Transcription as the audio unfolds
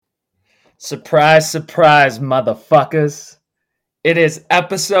Surprise, surprise, motherfuckers. It is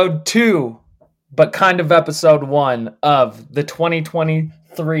episode 2, but kind of episode 1 of the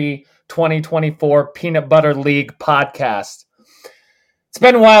 2023-2024 Peanut Butter League podcast. It's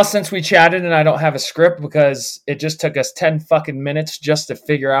been a while since we chatted, and I don't have a script because it just took us 10 fucking minutes just to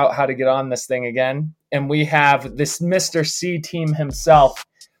figure out how to get on this thing again. And we have this Mr. C team himself.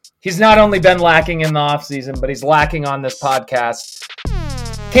 He's not only been lacking in the offseason, but he's lacking on this podcast.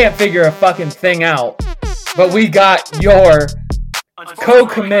 Can't figure a fucking thing out. But we got your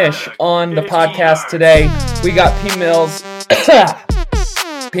co-commish on the podcast today. We got P. Millz.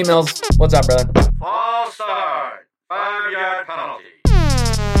 P. Millz, what's up, brother? False start. 5-yard penalty.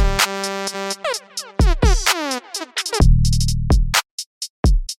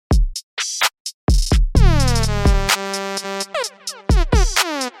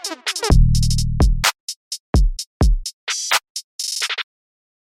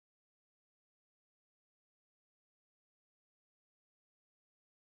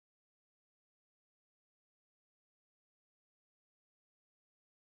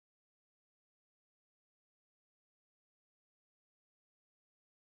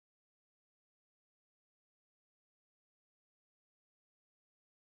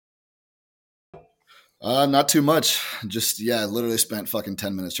 Not too much. Just, I literally spent fucking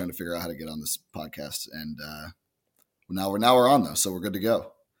 10 minutes trying to figure out how to get on this podcast. And now we're on, though, so we're good to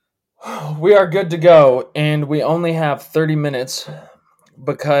go. We are good to go, and we only have 30 minutes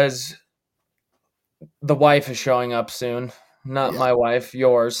because the wife is showing up soon. Not my wife,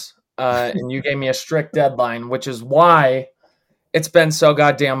 yours. And you gave me a strict deadline, which is why it's been so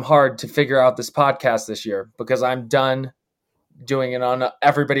goddamn hard to figure out this podcast this year, because I'm done doing it on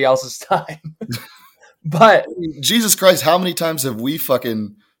everybody else's time. But Jesus Christ, how many times have we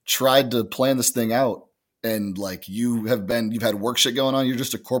fucking tried to plan this thing out? And like you've had work shit going on. You're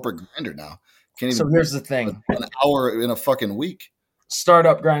just a corporate grinder now. So here's the thing: an hour in a fucking week.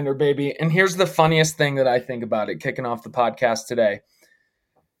 Startup grinder, baby. And here's the funniest thing that I think about it, kicking off the podcast today,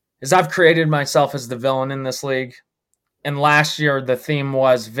 is I've created myself as the villain in this league. And last year the theme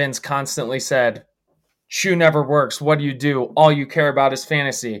was Vince constantly said, "Schu never works. What do you do? All you care about is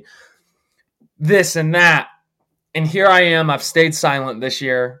fantasy." This and that. And here I am. I've stayed silent this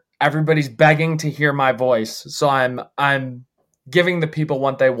year. Everybody's begging to hear my voice. So I'm giving the people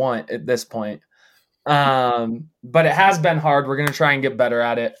what they want at this point. But it has been hard. We're going to try and get better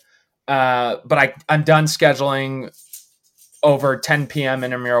at it. But I'm done scheduling over 10 p.m.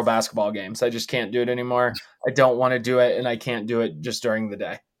 intramural basketball games. I just can't do it anymore. I don't want to do it, and I can't do it just during the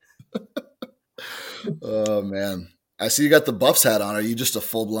day. Oh, man. I see you got the Buffs hat on. Are you just a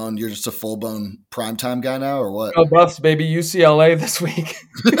full-blown primetime guy now, or what? Oh, Buffs, baby. UCLA this week.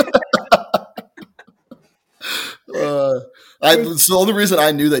 So the only reason I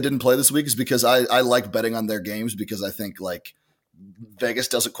knew they didn't play this week is because I like betting on their games, because I think like Vegas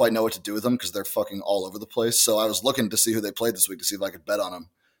doesn't quite know what to do with them because they're fucking all over the place. So I was looking to see who they played this week to see if I could bet on them,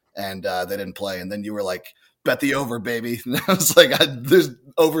 and they didn't play. And then you were like, bet the over, baby. And I was like, there's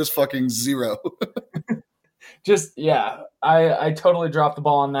overs fucking zero. I totally dropped the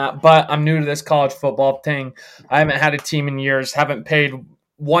ball on that, but I'm new to this college football thing. I haven't had a team in years, haven't paid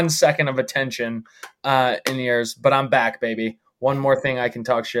 1 second of attention in years, but I'm back, baby. One more thing I can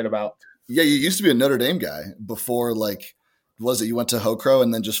talk shit about. Yeah, you used to be a Notre Dame guy before, like, was it you went to Hocro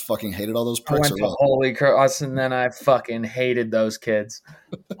and then just fucking hated all those pricks? I went to Holy Cross and then I fucking hated those kids.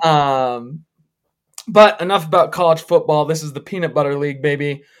 But enough about college football. This is the Peanut Butter League,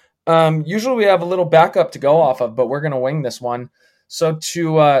 baby. Usually we have a little backup to go off of, but we're going to wing this one. So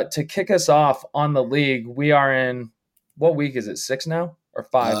to kick us off on the league, we are in, what week is it? 6 now or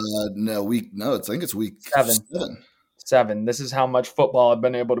 5? No, I think it's week 7. This is how much football I've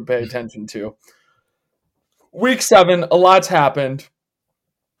been able to pay attention to. Week 7, a lot's happened.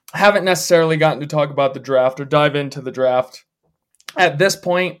 I haven't necessarily gotten to talk about the draft or dive into the draft. At this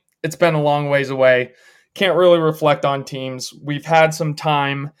point, it's been a long ways away. Can't really reflect on teams. We've had some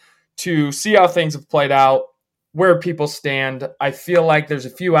time to see how things have played out, where people stand. I feel like there's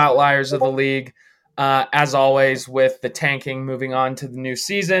a few outliers of the league, as always, with the tanking moving on to the new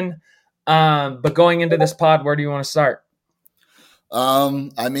season. But going into this pod, where do you want to start?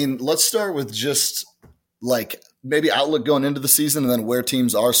 I mean, let's start with just like maybe outlook going into the season and then where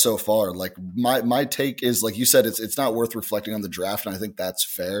teams are so far. Like my take is, like you said, it's not worth reflecting on the draft, and I think that's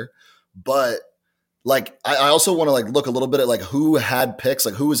fair. But like I also want to like look a little bit at like who had picks,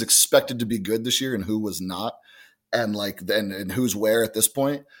 like who was expected to be good this year and who was not, and like and who's where at this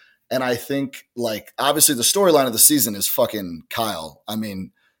point. And I think like obviously the storyline of the season is fucking Kyle. I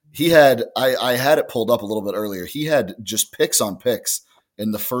mean, he had I had it pulled up a little bit earlier. He had just picks on picks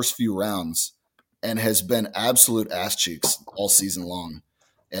in the first few rounds and has been absolute ass cheeks all season long,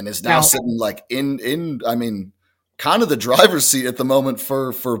 and is now sitting like in I mean, kind of the driver's seat at the moment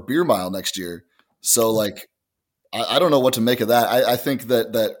for Beer Mile next year. So like, I don't know what to make of that. I think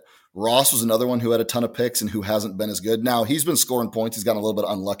that Ross was another one who had a ton of picks and who hasn't been as good. Now he's been scoring points. He's gotten a little bit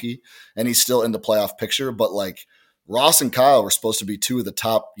unlucky and he's still in the playoff picture, but like Ross and Kyle were supposed to be two of the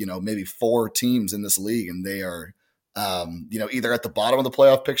top, maybe 4 teams in this league. And they are, either at the bottom of the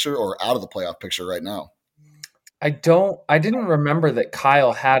playoff picture or out of the playoff picture right now. I didn't remember that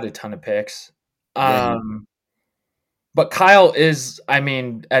Kyle had a ton of picks. But Kyle is, I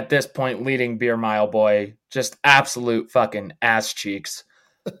mean, at this point, leading Beer Mile Boy, just absolute fucking ass cheeks.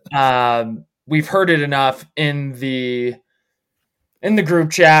 We've heard it enough in the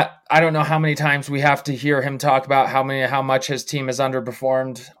group chat. I don't know how many times we have to hear him talk about how much his team has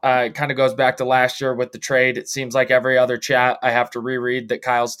underperformed. It kind of goes back to last year with the trade. It seems like every other chat I have to reread that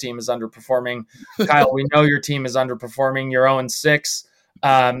Kyle's team is underperforming. Kyle, we know your team is underperforming. You're 0-6,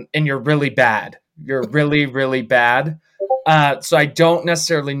 and you're really bad. You're really, really bad. So I don't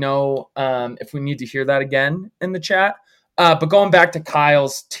necessarily know if we need to hear that again in the chat. But going back to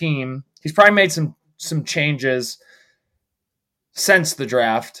Kyle's team, he's probably made some changes since the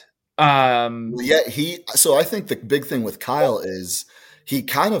draft. So I think the big thing with Kyle is he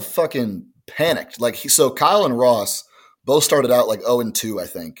kind of fucking panicked. So Kyle and Ross both started out like 0-2, I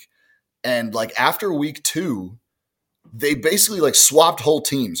think. And like after week 2, they basically like swapped whole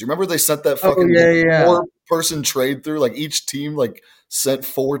teams. You remember they sent that fucking 4-person trade through? Like each team like sent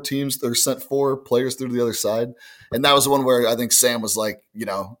 4 teams or sent 4 players through to the other side. And that was the one where I think Sam was like,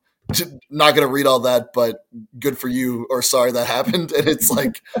 not going to read all that, but good for you, or sorry that happened. And it's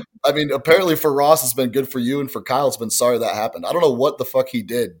like, I mean, apparently for Ross it's been good for you, and for Kyle it's been sorry that happened. I don't know what the fuck he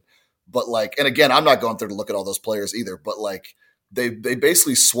did, but like, and again, I'm not going through to look at all those players either, but like they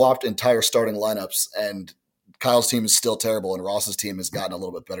basically swapped entire starting lineups, and Kyle's team is still terrible, and Ross's team has gotten a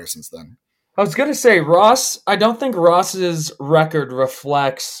little bit better since then. I was going to say Ross. I don't think Ross's record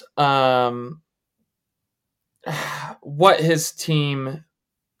reflects how his team's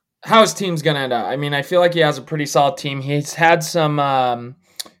going to end up. I mean, I feel like he has a pretty solid team. He's had some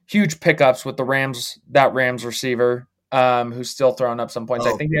huge pickups with the Rams receiver who's still throwing up some points.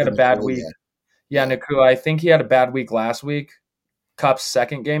 I think he had a bad week. Yeah, Nakua. I think he had a bad week last week. Cup's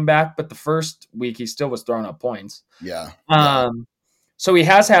second game back, but the first week he still was throwing up points. Yeah. So he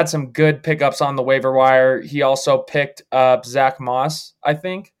has had some good pickups on the waiver wire. He also picked up Zach Moss, I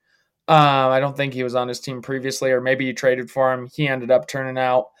think. I don't think he was on his team previously, or maybe he traded for him. He ended up turning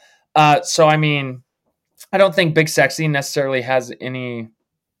out. So, I mean, I don't think Big Sexy necessarily has any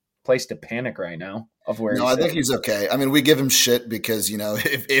place to panic right now of where No, I think he's okay. I mean, we give him shit because,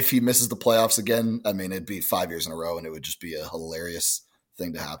 if he misses the playoffs again, I mean, it'd be 5 years in a row and it would just be a hilarious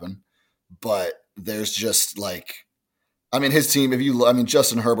thing to happen. But there's just like, I mean, his team,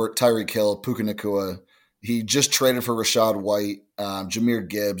 Justin Herbert, Tyreek Hill, Puka Nacua, he just traded for Rashad White, Jahmyr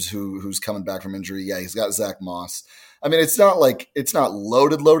Gibbs, who's coming back from injury. Yeah, he's got Zach Moss. I mean, it's not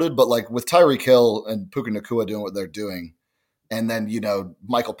loaded, but like with Tyreek Hill and Puka Nacua doing what they're doing, and then,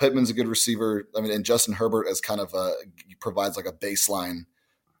 Michael Pittman's a good receiver. I mean, and Justin Herbert as kind of he provides like a baseline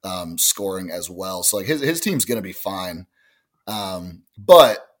scoring as well. So like his team's going to be fine.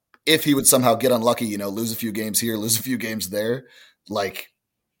 But if he would somehow get unlucky, lose a few games here, lose a few games there, like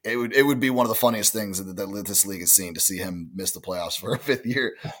it would be one of the funniest things that this league has seen, to see him miss the playoffs for a 5th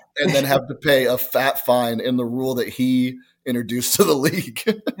year and then have to pay a fat fine in the rule that he introduced to the league.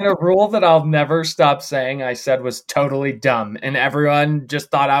 And a rule that I'll never stop saying I said was totally dumb, and everyone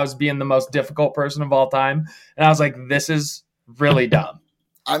just thought I was being the most difficult person of all time. And I was like, this is really dumb.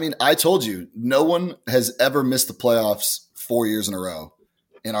 I mean, I told you, no one has ever missed the playoffs 4 years in a row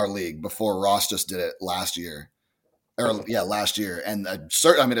in our league before Ross just did it last year. Last year. And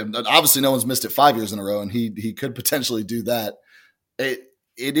obviously no one's missed it 5 years in a row, and he could potentially do that. It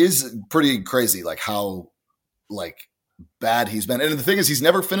is pretty crazy, like how like bad he's been. And the thing is, he's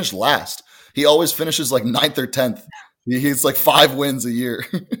never finished last. He always finishes like 9th or 10th. He's like 5 wins a year.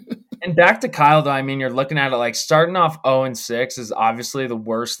 And back to Kyle, though, I mean, you're looking at it like starting off 0-6 is obviously the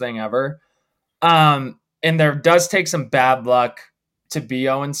worst thing ever. And there does take some bad luck to be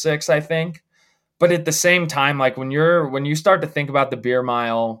 0-6, I think. But at the same time, like when you start to think about the Beer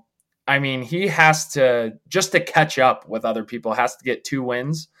Mile, I mean, he has to, just to catch up with other people, has to get 2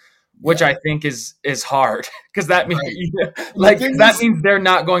 wins, which I think is hard, because that means that means they're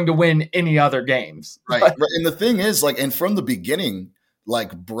not going to win any other games. Right. And the thing is, like, and from the beginning,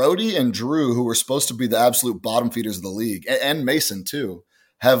 like Brody and Drew, who were supposed to be the absolute bottom feeders of the league, and Mason too,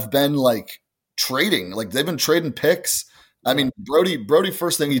 have been like trading. Like they've been trading picks. I mean, Brody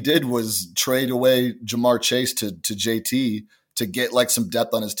first thing he did was trade away Jamar Chase to JT to get like some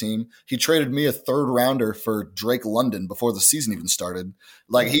depth on his team. He traded me a third rounder for Drake London before the season even started.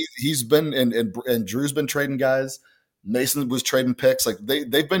 Like he's been and Drew's been trading guys. Mason was trading picks. Like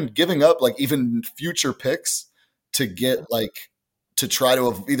they've been giving up like even future picks to get like to try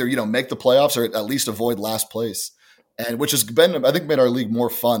to either make the playoffs or at least avoid last place. And which has been, I think, made our league more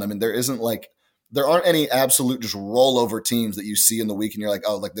fun. I mean, there aren't any absolute just rollover teams that you see in the week and you're like,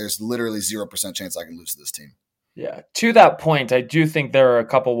 oh, like there's literally 0% chance I can lose to this team. Yeah. To that point, I do think there are a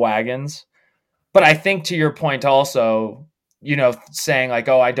couple wagons, but I think to your point also, saying like,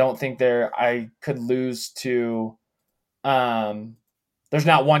 oh, I don't think I could lose to, there's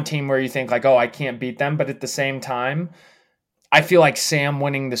not one team where you think like, oh, I can't beat them. But at the same time, I feel like Sam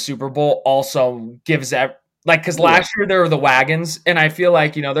winning the Super Bowl also gives that, like, because last year there were the wagons, and I feel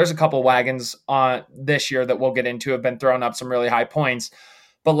like, there's a couple wagons on this year that we'll get into have been throwing up some really high points.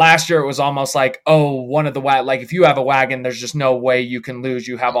 But last year it was almost like, oh, one of the like if you have a wagon, there's just no way you can lose.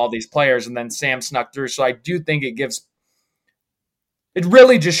 You have all these players, and then Sam snuck through. So I do think it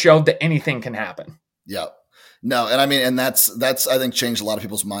really just showed that anything can happen. Yeah. No, and I mean, and that's I think changed a lot of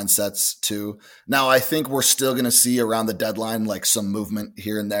people's mindsets too. Now I think we're still going to see around the deadline like some movement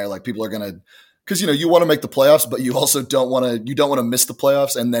here and there. Like people are going to, because you want to make the playoffs, but you also don't want to miss the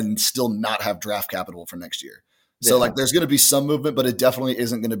playoffs and then still not have draft capital for next year. So like there's going to be some movement, but it definitely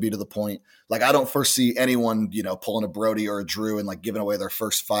isn't going to be to the point. Like I don't foresee anyone pulling a Brody or a Drew and like giving away their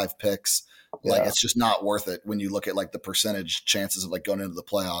first 5 picks. Like it's just not worth it when you look at like the percentage chances of like going into the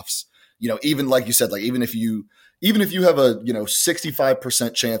playoffs. Even like you said, like even if you have a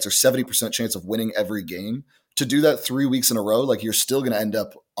 65% chance or 70% chance of winning every game, to do that 3 weeks in a row, like you're still going to end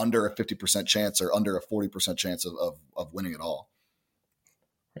up under a 50% chance or under a 40% chance of winning it all.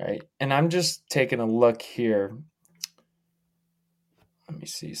 Right. And I'm just taking a look here. Let me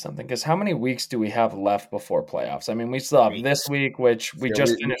see something. Because how many weeks do we have left before playoffs? I mean, we still have this week, which we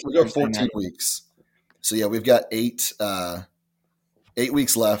just finished. We got 14 weeks. So yeah, we've got 8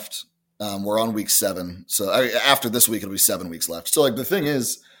 weeks left. We're on week 7. So after this week, it'll be 7 weeks left. So like the thing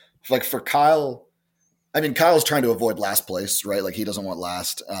is, like for Kyle, I mean, Kyle's trying to avoid last place, right? Like he doesn't want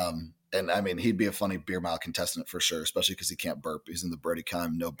last. And I mean, he'd be a funny beer mile contestant for sure, especially because he can't burp. He's in the Brody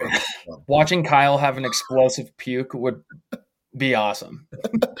Kime, no burp. Watching Kyle have an explosive puke would be awesome.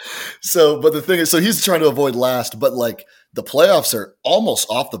 But the thing is, so he's trying to avoid last, but like the playoffs are almost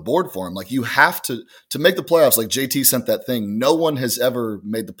off the board for him. Like you have to make the playoffs. Like JT sent that thing. No one has ever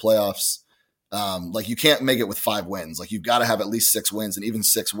made the playoffs. Like you can't make it with 5 wins. Like you've got to have at least 6 wins, and even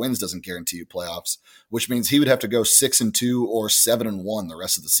 6 wins doesn't guarantee you playoffs, which means he would have to go 6-2 or 7-1 the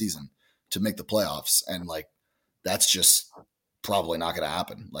rest of the season to make the playoffs. And like, that's just probably not going to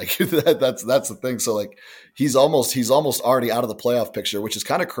happen. Like that's the thing. So like he's almost already out of the playoff picture, which is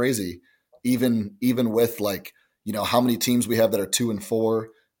kind of crazy. Even with like, how many teams we have that are 2-4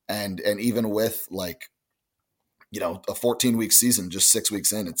 and even with like, a 14-week season, just 6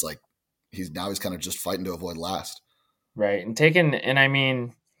 weeks in, it's like, he's kind of just fighting to avoid last. Right. And taking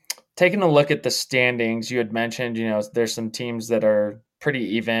a look at the standings, you had mentioned, there's some teams that are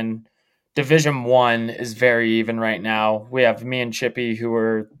pretty even. Division 1 is very even right now. We have me and Chippy who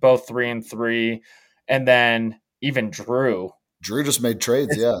are both 3-3. And then even Drew. Drew just made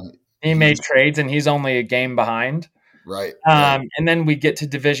trades. Yeah. He made trades and he's only a game behind. Right. And then we get to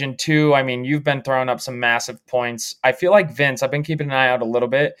Division 2. I mean, you've been throwing up some massive points. I feel like Vince, I've been keeping an eye out a little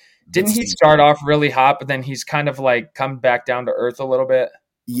bit. Didn't he start off really hot, but then he's kind of like come back down to earth a little bit?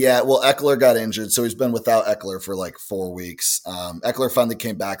 Yeah, well, Eckler got injured, so he's been without Eckler for like 4 weeks. Eckler finally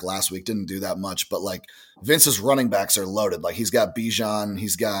came back last week, didn't do that much, but like Vince's running backs are loaded. Like he's got Bijan,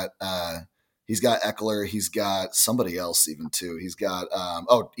 he's got Eckler, he's got somebody else even too. He's got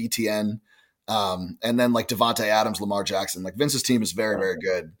ETN, and then like Devontae Adams, Lamar Jackson. Like Vince's team is very, very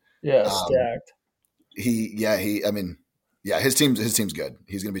good. Yeah, stacked. His team's good.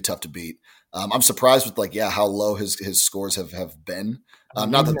 He's going to be tough to beat. I'm surprised with like, how low his scores have been.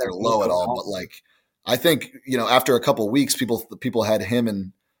 Not that they're low at all, but like, I think, after a couple of weeks, people had him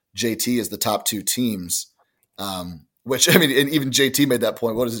and JT as the top 2 teams. Which, I mean, and even JT made that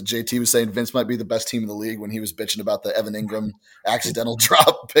point. What is it? JT was saying Vince might be the best team in the league when he was bitching about the Evan Ingram accidental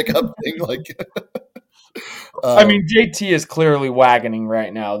drop pickup thing. Like, I mean, JT is clearly wagoning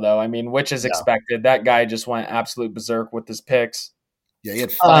right now, though. I mean, which is expected. That guy just went absolute berserk with his picks. Yeah, he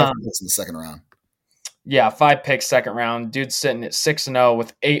had 5 picks in the second round. Yeah, 5 picks second round. Dude's sitting at 6-0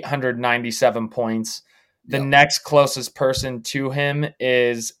 with 897 points. The next closest person to him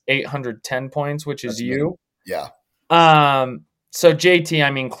is 810 points, which is you. Yeah. So JT,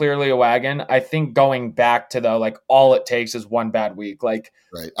 I mean, clearly a wagon. I think going back to all it takes is one bad week. Like,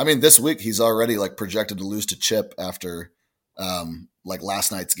 right. I mean, this week he's already like projected to lose to Chip after like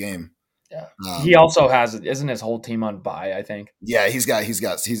last night's game. yeah. He also isn't his whole team on bye, I think. Yeah,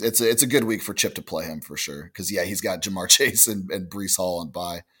 it's a good week for Chip to play him for sure. Cause he's got Jamar Chase and Brees Hall on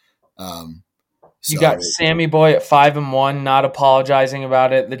bye. You got Sammy Boy at 5-1, not apologizing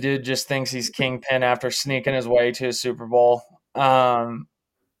about it. The dude just thinks he's kingpin after sneaking his way to a Super Bowl. Hats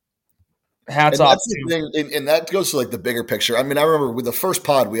off to him. And that goes to like the bigger picture. I mean, I remember with the first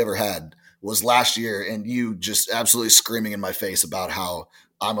pod we ever had was last year, and you just absolutely screaming in my face about how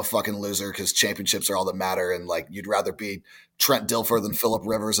I'm a fucking loser because championships are all that matter, and like you'd rather be Trent Dilfer than Phillip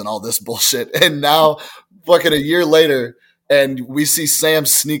Rivers and all this bullshit. And now, fucking a year later, and we see Sam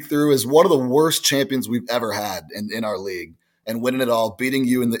sneak through as one of the worst champions we've ever had in our league and winning it all, beating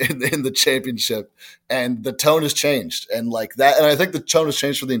you in the championship. And the tone has changed. And like that, and I think the tone has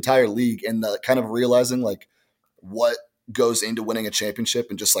changed for the entire league, and the kind of realizing like what goes into winning a championship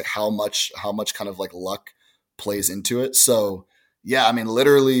and just like how much kind of like luck plays into it. So yeah, I mean,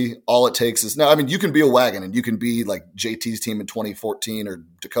 literally all it takes is now, I mean, you can be a wagon and you can be like JT's team in 2014 or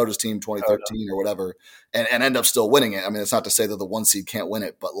Dakota's team 2013 or whatever and end up still winning it. I mean, it's not to say that the one seed can't win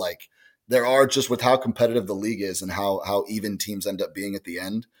it, but like there are just with how competitive the league is and how even teams end up being at the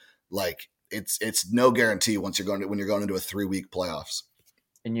end, like it's no guarantee when you're going into a 3-week playoffs.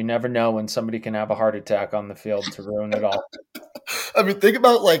 And you never know when somebody can have a heart attack on the field to ruin it all. I mean, think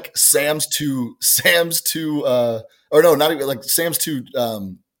about like Sam's two Super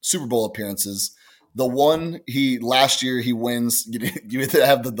Bowl appearances. The one last year he wins. You either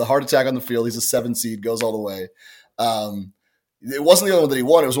have the heart attack on the field. He's a 7 seed, goes all the way. It wasn't the other one that he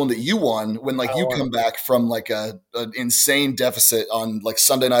won. It was one that you won when like you come back from like an insane deficit on like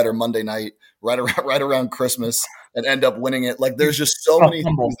Sunday night or Monday night, right around Christmas, and end up winning it. Like there's just so many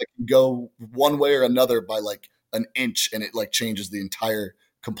things that can go one way or another by like an inch, and it like changes the entire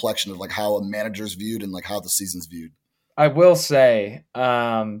complexion of like how a manager's viewed and like how the season's viewed. I will say,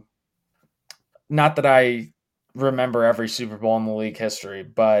 not that I remember every Super Bowl in the league history,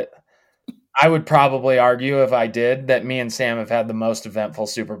 but I would probably argue if I did that me and Sam have had the most eventful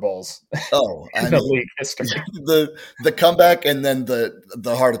Super Bowls in the league history. The comeback and then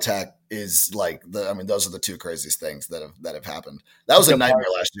the heart attack is like those are the two craziest things that have happened. That was a nightmare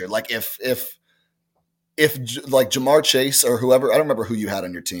last year. Like if like Jamar Chase or whoever, I don't remember who you had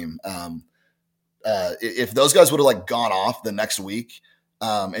on your team. If those guys would have like gone off the next week,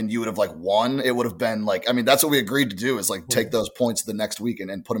 and you would have like won, it would have been like, I mean, that's what we agreed to do is like take those points the next week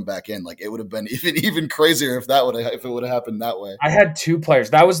and put them back in. Like it would have been even crazier if it would have happened that way. I had 2 players.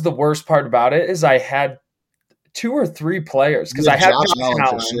 That was the worst part about it is I had 2 or 3 players because I had Josh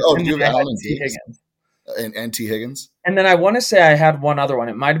Allen. Sure. Oh, you have Allen and T. Higgins. And then I want to say I had one other one.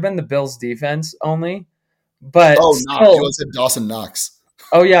 It might have been the Bills defense only, but Knox. You said Dawson Knox.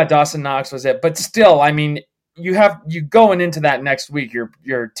 Oh yeah, Dawson Knox was it. But still, I mean, you going into that next week, your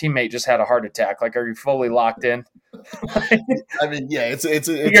teammate just had a heart attack. Like, are you fully locked in? I mean, yeah, it's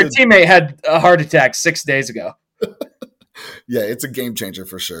your teammate had a heart attack 6 days ago. Yeah, it's a game changer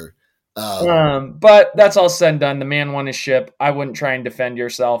for sure. But that's all said and done. The man won his ship. I wouldn't try and defend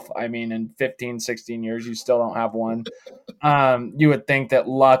yourself. I mean, in 15, 16 years, you still don't have one. You would think that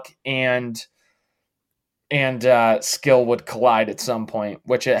luck and skill would collide at some point,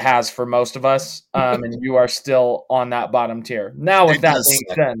 which it has for most of us. And you are still on that bottom tier. Now, with that being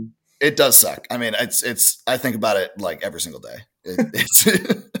said, it does suck. I mean, it's. I think about it like every single day. It's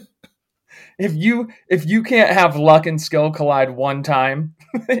if you can't have luck and skill collide one time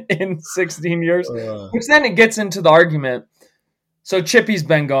in 16 years, which then it gets into the argument. So Chippy's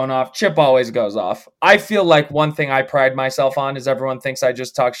been going off. Chip always goes off. I feel like one thing I pride myself on is everyone thinks I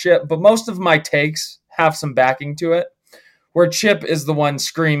just talk shit, but most of my takes have some backing to it, where Chip is the one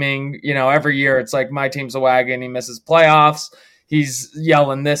screaming, every year it's like my team's a wagon, he misses playoffs, he's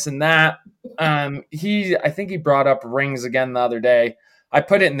yelling this and that. I think he brought up rings again the other day. I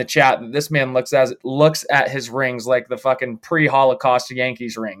put it in the chat that this man looks at his rings like the fucking pre-Holocaust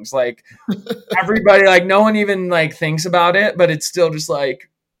Yankees rings. Like everybody, like no one even like thinks about it, but it's still just like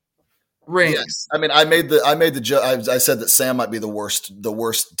rings. Yes. I mean, I made the joke. I said that Sam might be the worst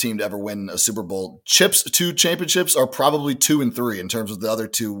team to ever win a Super Bowl. Chip's 2 championships are probably 2 and 3 in terms of the other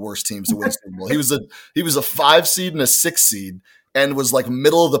 2 worst teams to win a Super Bowl. He was a 5 seed and a 6 seed, and was like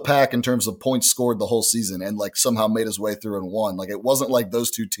middle of the pack in terms of points scored the whole season, and like somehow made his way through and won. Like it wasn't like those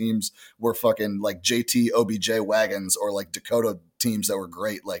 2 teams were fucking like JT OBJ wagons or like Dakota teams that were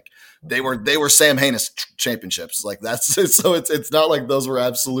great. Like they were Sam Hanis championships. Like that's so it's not like those were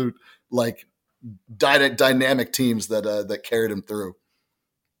absolute like dynamic teams that carried him through.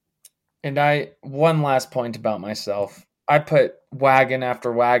 And one last point about myself. I put wagon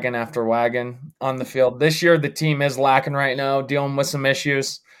after wagon after wagon on the field. This year, the team is lacking right now, dealing with some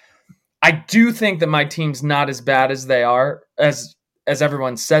issues. I do think that my team's not as bad as they are, as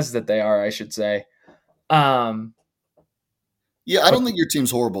everyone says that they are, I should say. Yeah, I don't think your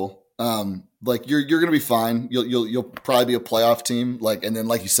team's horrible. Like you're gonna be fine. You'll probably be a playoff team. Like, and then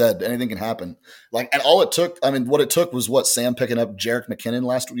like you said, anything can happen. Like, and all it took, what it took was Sam picking up Jerick McKinnon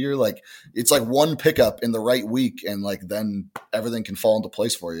last year. Like, it's like one pickup in the right week, and like then everything can fall into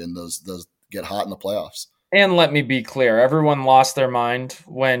place for you, and those get hot in the playoffs. And let me be clear, everyone lost their mind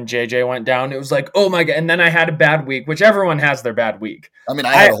when JJ went down. It was like, oh my God. And then I had a bad week, which everyone has their bad week. I mean,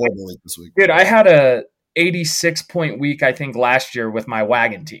 I had a horrible week this week. Dude, I had a 86-point week, I think, last year with my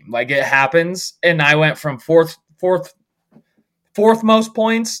wagon team. Like, it happens. And I went from fourth most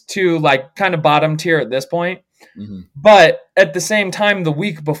points to like kind of bottom tier at this point. Mm-hmm. But at the same time, the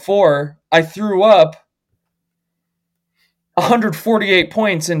week before, I threw up 148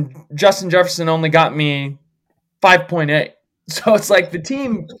 points and Justin Jefferson only got me 5.8. So it's like the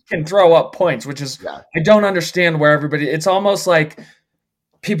team can throw up points, which is, I don't understand where everybody, it's almost like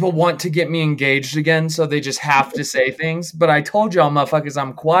people want to get me engaged again, so they just have to say things. But I told y'all motherfuckers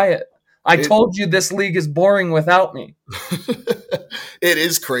I'm quiet. I told you this league is boring without me. It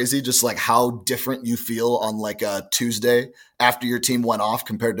is crazy just like how different you feel on like a Tuesday after your team went off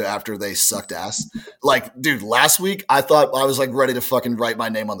compared to after they sucked ass. Like, dude, last week I thought I was like ready to fucking write my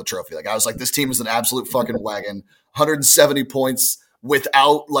name on the trophy. Like, I was like, this team is an absolute fucking wagon. 170 points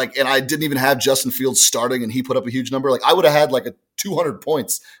without like, and I didn't even have Justin Fields starting and he put up a huge number. Like, I would have had like a 200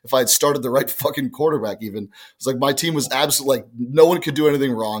 points if I had started the right fucking quarterback even. It's like my team was absolutely like no one could do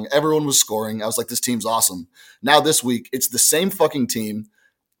anything wrong. Everyone was scoring. I was like, this team's awesome. Now this week, it's the same fucking team.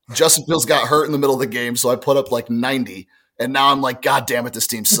 Justin Fields got hurt in the middle of the game, so I put up like 90. And now I'm like, God damn it, this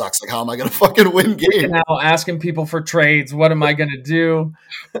team sucks. Like, how am I going to fucking win games? Now asking people for trades. What am I going to do?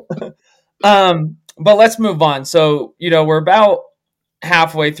 But let's move on. So, we're about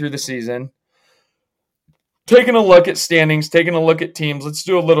halfway through the season. Taking a look at standings, taking a look at teams. Let's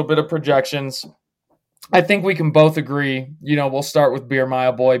do a little bit of projections. I think we can both agree, we'll start with Beer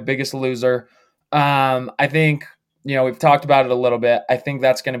Mile Boy, biggest loser. I think, we've talked about it a little bit. I think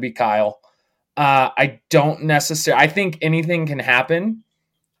that's going to be Kyle. I think anything can happen.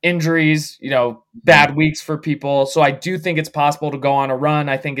 Injuries, bad weeks for people. So I do think it's possible to go on a run.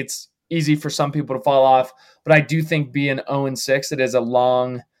 I think it's easy for some people to fall off, but I do think being 0-6, it is a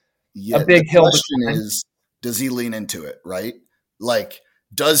big hill. The question is, does he lean into it, right? Like,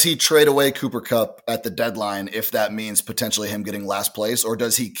 does he trade away Cooper Kupp at the deadline if that means potentially him getting last place, or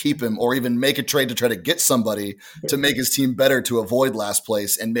does he keep him or even make a trade to try to get somebody to make his team better to avoid last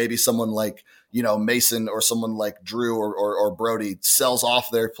place, and maybe someone like, Mason or someone like Drew or Brody sells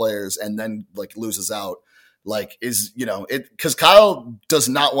off their players and then like loses out? Like, because Kyle does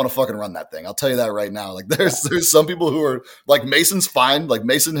not want to fucking run that thing. I'll tell you that right now. Like, there's some people who are like, Mason's fine. Like,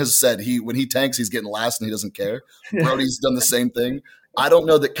 Mason has said when he tanks, he's getting last and he doesn't care. Brody's done the same thing. I don't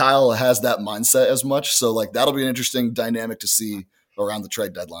know that Kyle has that mindset as much. So like, that'll be an interesting dynamic to see around the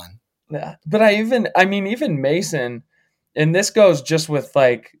trade deadline. Yeah. But even Mason, and this goes just with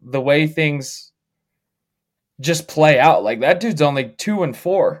like the way things just play out. Like, that dude's only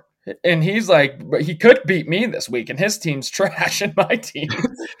 2-4. And he's like, but he could beat me this week, and his team's trash, and my team.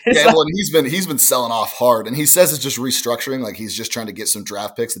 Well, he's been selling off hard, and he says it's just restructuring. Like, he's just trying to get some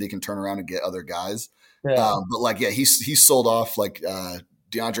draft picks that he can turn around and get other guys. Yeah. But like, he sold off like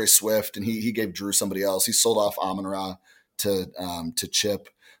DeAndre Swift, and he gave Drew somebody else. He sold off Amon-Ra to Chip.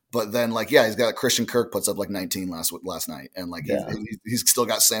 But then, like, he's got Christian Kirk puts up like 19 last night, and like he's still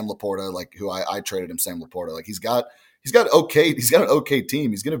got Sam Laporta, like who I traded him Sam Laporta. Like, he's got an okay team.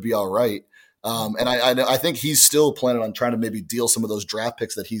 He's going to be all right. And I think he's still planning on trying to maybe deal some of those draft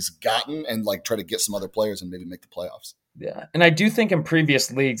picks that he's gotten and like try to get some other players and maybe make the playoffs. Yeah. And I do think in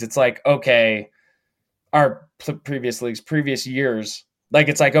previous leagues, it's like, okay, our previous leagues, previous years, like,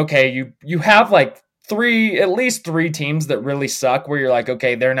 it's like, okay, you have like at least three teams that really suck where you're like,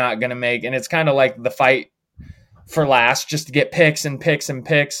 okay, they're not going to make, and it's kind of like the fight for last just to get picks and picks and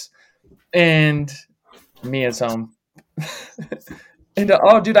picks. And Mia's home. And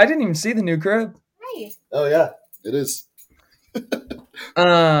dude, I didn't even see the new crib. Nice. Oh yeah, it is.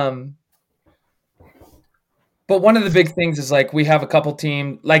 But one of the big things is like we have a couple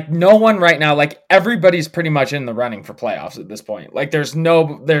teams, like no one right now, like everybody's pretty much in the running for playoffs at this point. Like there's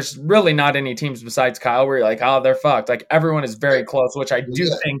really not any teams besides Kyle where you're like, oh, they're fucked. Like everyone is very close, which I do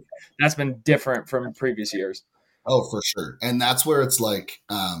think that's been different from previous years. Oh, for sure. And that's where it's like,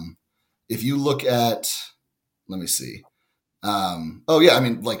 if you look at, let me see. Oh yeah, I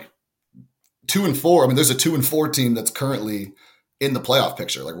mean, like 2-4. I mean, there's a 2-4 team that's currently in the playoff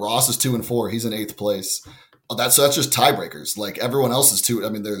picture. Like Ross is 2-4. He's in 8th place. So that's just tiebreakers. Like everyone else is two. I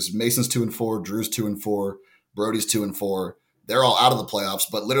mean, there's Mason's 2-4, Drew's 2-4, Brody's 2-4. They're all out of the playoffs,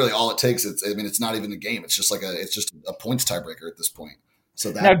 but literally all it takes, it's not even a game. It's just a points tiebreaker at this point.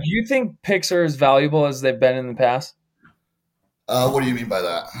 So Now, do you think picks are as valuable as they've been in the past? What do you mean by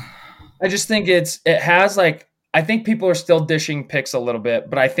that? I just think it has like, I think people are still dishing picks a little bit,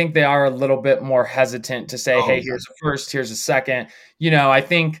 but I think they are a little bit more hesitant to say, hey, here's a first, here's a second. I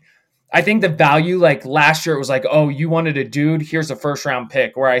think the value, like last year, it was like, oh, you wanted a dude, here's a first round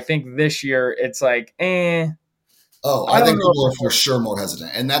pick. Where I think this year it's like, Oh, I think people are for sure more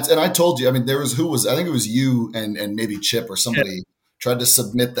hesitant. And I told you, I mean, I think it was you and maybe Chip or somebody tried to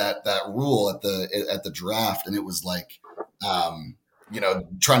submit that rule at the draft. And it was like,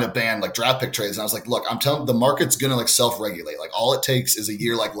 trying to ban like draft pick trades. And I was like, look, I'm telling the market's going to like self-regulate. Like all it takes is a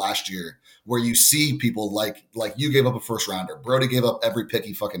year like last year where you see people like you gave up a first rounder. Brody gave up every pick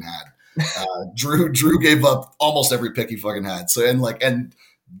he fucking had. Drew gave up almost every pick he fucking had. So, and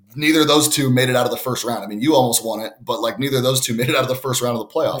neither of those two made it out of the first round. I mean, you almost won it, but like neither of those two made it out of the first round of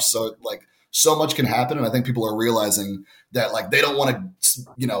the playoffs. So like so much can happen. And I think people are realizing that like they don't want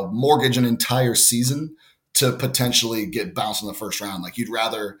to, mortgage an entire season to potentially get bounced in the first round. Like you'd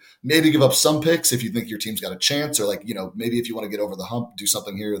rather maybe give up some picks if you think your team's got a chance, or like, maybe if you want to get over the hump, do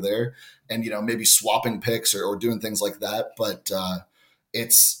something here or there, and, maybe swapping picks or doing things like that. But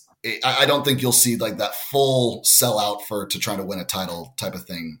I don't think you'll see like that full sellout to try to win a title type of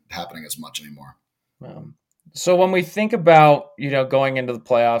thing happening as much anymore. So when we think about, going into the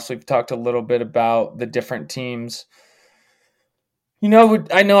playoffs, we've talked a little bit about the different teams. I know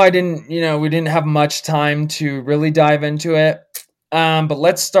we didn't have much time to really dive into it. But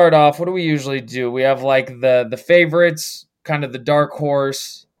let's start off. What do we usually do? We have like the favorites, kind of the dark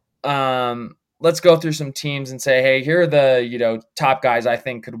horse. Let's go through some teams and say, hey, here are the, top guys I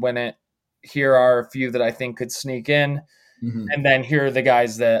think could win it. Here are a few that I think could sneak in. Mm-hmm. And then here are the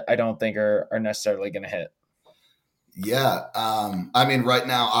guys that I don't think are necessarily going to hit. Yeah. I mean, right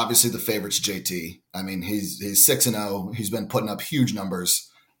now, obviously the favorite's JT. I mean, he's 6-0. He's been putting up huge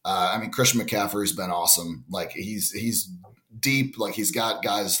numbers. I mean, Christian McCaffrey's been awesome. Like he's deep. Like he's got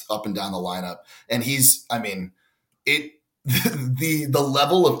guys up and down the lineup, and the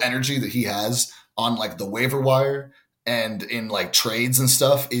level of energy that he has on like the waiver wire and in like trades and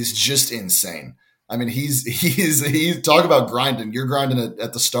stuff is just insane. I mean, he's talk about grinding. You're grinding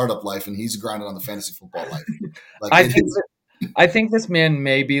at the startup life, and he's grinding on the fantasy football life. Like I think this man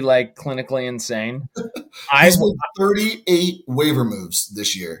may be like clinically insane. He's made 38 waiver moves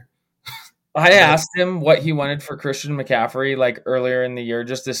this year. I asked him what he wanted for Christian McCaffrey like earlier in the year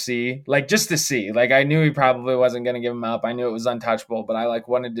just to see. Like I knew he probably wasn't going to give him up. I knew it was untouchable, but I like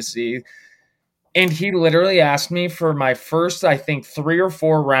wanted to see. And he literally asked me for my first, I think, 3 or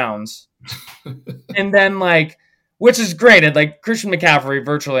 4 rounds. And then like, which is great. And like Christian McCaffrey,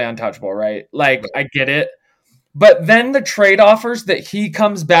 virtually untouchable, right? Like I get it. But then the trade offers that he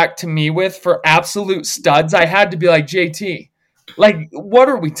comes back to me with for absolute studs, I had to be like, JT, like, what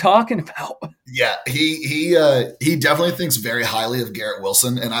are we talking about? Yeah, he definitely thinks very highly of Garrett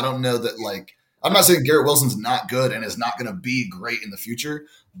Wilson. And I don't know that, like, I'm not saying Garrett Wilson's not good and is not going to be great in the future,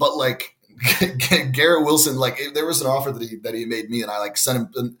 but like Garrett Wilson, like there was an offer that he made me, and I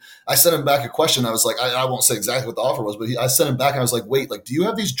sent him back a question. I was like, I won't say exactly what the offer was, but I sent him back and I was like, wait, like, do you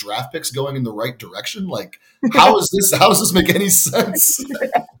have these draft picks going in the right direction? Like, how does this make any sense?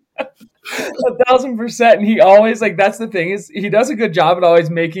 1,000%. And he always, like, that's the thing, is he does a good job at always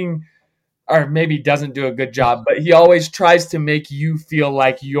making, or maybe doesn't do a good job, but he always tries to make you feel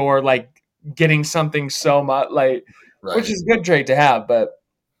like you're like getting something so much, like, right. Which is a good trait to have. But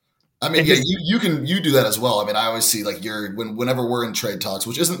I mean, yeah, you do that as well. I mean, I always see like whenever we're in trade talks,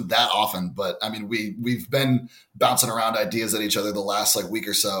 which isn't that often, but I mean, we've been bouncing around ideas at each other the last like week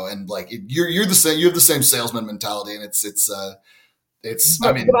or so, and like you're the same. You have the same salesman mentality, and it's.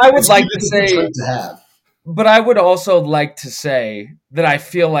 I mean, but I would like to say to have. But I would also like to say that I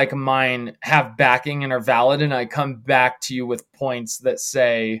feel like mine have backing and are valid, and I come back to you with points that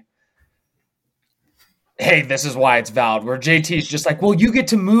say, hey, this is why it's valid. Where JT's just like, well, you get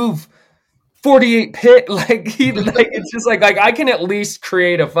to move 48 pick. Like it's just like I can at least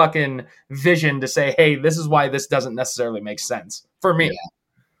create a fucking vision to say, hey, this is why this doesn't necessarily make sense for me.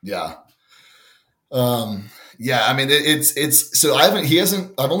 Yeah. Yeah, I mean it's so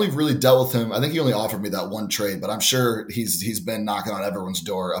I've only really dealt with him. I think he only offered me that one trade, but I'm sure he's been knocking on everyone's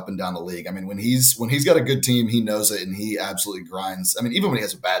door up and down the league. I mean, when he's got a good team, he knows it and he absolutely grinds. I mean, even when he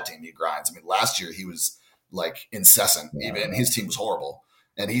has a bad team, he grinds. I mean, last year he was like incessant, even his team was horrible.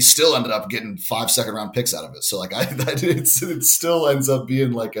 And he still ended up getting 5 second-round picks out of it. So like it still ends up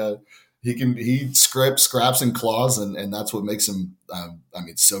being like he scraps and claws and that's what makes him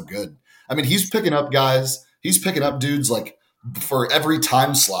so good. I mean, he's picking up guys. He's picking up dudes like for every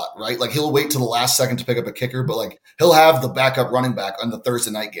time slot, right? Like he'll wait till the last second to pick up a kicker, but like he'll have the backup running back on the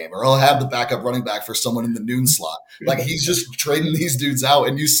Thursday night game, or he'll have the backup running back for someone in the noon slot. Like he's just trading these dudes out,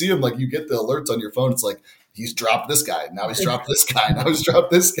 and you see him like you get the alerts on your phone. It's like he's dropped this guy, now he's dropped this guy, now he's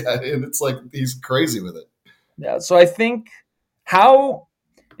dropped this guy, and it's like he's crazy with it. Yeah. So I think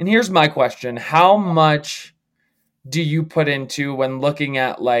and here's my question: how much do you put into when looking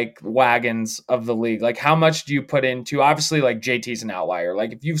at like wagons of the league? Like how much do you put into, obviously like JT's an outlier.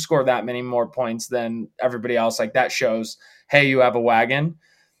 Like if you've scored that many more points than everybody else, like that shows, hey, you have a wagon.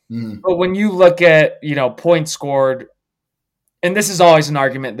 But when you look at, points scored, and this is always an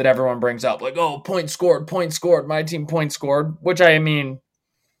argument that everyone brings up, like, oh, points scored, my team points scored, which I mean,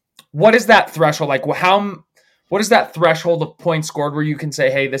 what is that threshold? Like what is that threshold of points scored where you can say,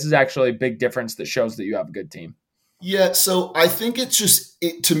 hey, this is actually a big difference that shows that you have a good team? Yeah, so I think it's just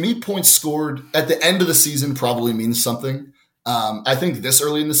to me, points scored at the end of the season probably means something. I think this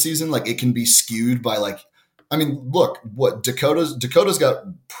early in the season, like it can be skewed by like, I mean, look, what Dakota's got,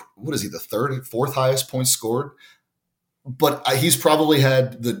 what is he, the fourth highest points scored? But he's probably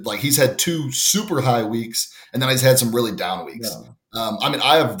had he's had 2 super high weeks, and then he's had some really down weeks. Yeah. I mean,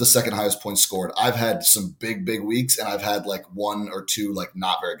 I have the second highest points scored. I've had some big weeks, and I've had like 1 or 2 like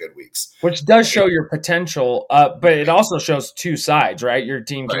not very good weeks. Which does show your potential, but it also shows 2 sides, right? Your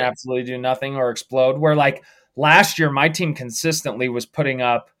team can absolutely do nothing or explode. Where like last year, my team consistently was putting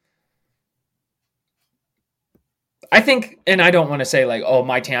up, I think, and I don't want to say like, oh,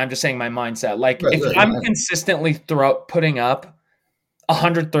 my team, I'm just saying my mindset. Like if I'm consistently putting up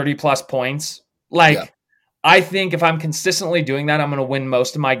 130 plus points, I think if I'm consistently doing that, I'm going to win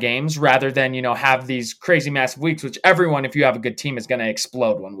most of my games rather than, have these crazy massive weeks, which everyone, if you have a good team, is going to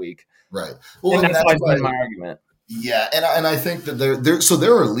explode one week. Right. Well, and that's always been my argument. Yeah, and I think that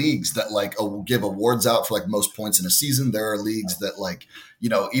there are leagues that like give awards out for like most points in a season. There are leagues that like,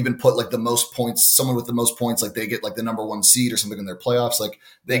 even put like the most points, someone with the most points, like they get like the number 1 seed or something in their playoffs. Like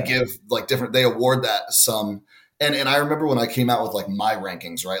they give like they award that some. And I remember when I came out with like my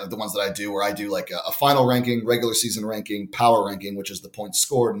rankings, right? Like the ones that I do, where I do like a final ranking, regular season ranking, power ranking, which is the points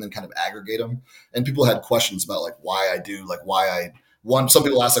scored, and then kind of aggregate them. And people had questions about like some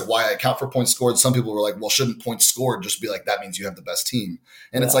people asked like why I account for points scored. Some people were like, well, shouldn't points scored just be like, that means you have the best team?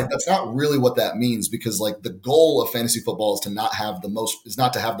 And it's like, that's not really what that means, because like the goal of fantasy football is to not have the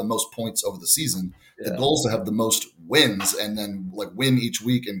most points over the season. Yeah. The goal is to have the most wins and then like win each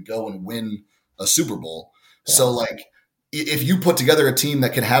week and go and win a Super Bowl. Yeah. So like if you put together a team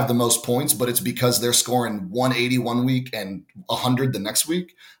that can have the most points, but it's because they're scoring 180 one week and 100 the next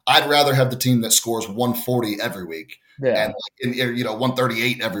week, I'd rather have the team that scores 140 every week. Yeah. And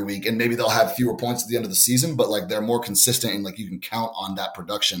 138 every week, and maybe they'll have fewer points at the end of the season, but like they're more consistent and like you can count on that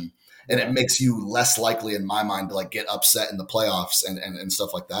production, and it makes you less likely in my mind to like get upset in the playoffs and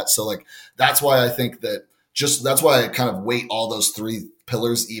stuff like that. So like that's why I think that's why I kind of weight all those 3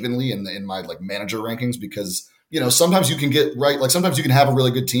 pillars evenly in my like manager rankings, because sometimes you can get right, like sometimes you can have a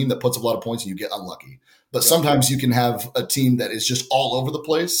really good team that puts up a lot of points and you get unlucky, but sometimes you can have a team that is just all over the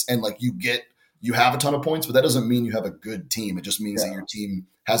place and like you have a ton of points, but that doesn't mean you have a good team. It just means that your team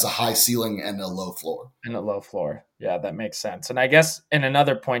has a high ceiling and a low floor. Yeah, that makes sense. And I guess, and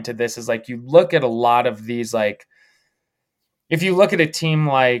another point to this is like, you look at a lot of these, like, if you look at a team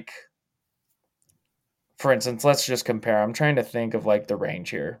like, for instance, let's just compare. I'm trying to think of like the range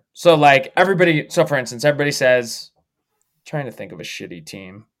here. So like for instance, everybody says, trying to think of a shitty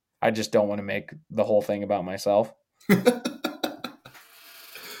team. I just don't want to make the whole thing about myself.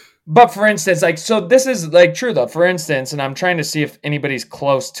 But for instance, like, so this is like true though. For instance, and I'm trying to see if anybody's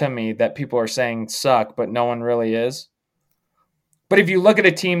close to me that people are saying suck, but no one really is. But if you look at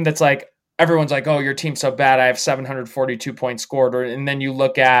a team that's like, everyone's like, oh, your team's so bad, I have 742 points scored. And then you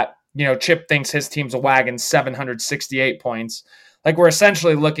look at, Chip thinks his team's a wagon, 768 points. Like we're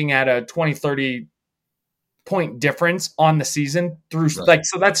essentially looking at a 20, 30 point difference on the season through like,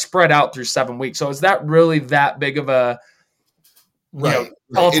 so that's spread out through 7 weeks. So is that really that big of a, right.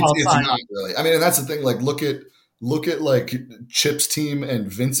 It's not really. I mean, and that's the thing. Like, look at like Chip's team and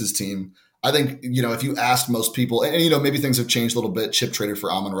Vince's team. I think, if you asked most people, and maybe things have changed a little bit. Chip traded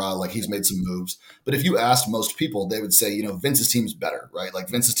for Amon-Ra, like he's made some moves. But if you asked most people, they would say, Vince's team is better, right? Like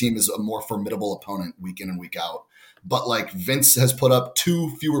Vince's team is a more formidable opponent week in and week out. But like Vince has put up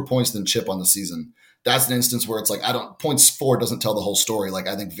 2 fewer points than Chip on the season. That's an instance where it's like, points for doesn't tell the whole story. Like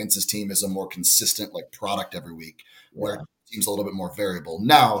I think Vince's team is a more consistent like product every week, where the team's a little bit more variable.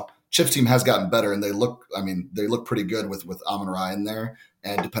 Now, Chip's team has gotten better, and they look pretty good with Amon-Ra in there.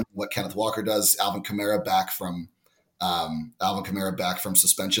 And depending on what Kenneth Walker does, Alvin Kamara back from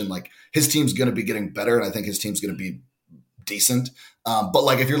suspension, like his team's going to be getting better, and I think his team's going to be decent. But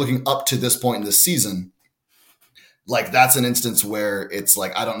like if you're looking up to this point in the season, like that's an instance where it's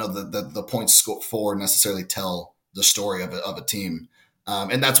like I don't know the points for necessarily tell the story of a team.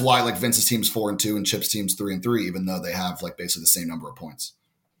 And that's why like Vince's team's 4-2 and Chip's team's 3-3, even though they have like basically the same number of points.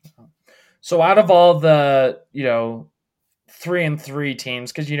 So out of all the 3-3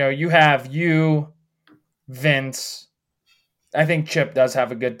 teams, because you have Vince. I think Chip does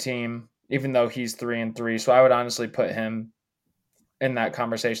have a good team, even though he's 3-3. So I would honestly put him in that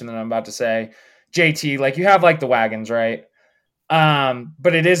conversation that I'm about to say. JT, like you have like the wagons, right?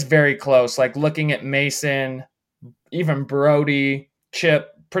 But it is very close. Like looking at Mason, even Brody,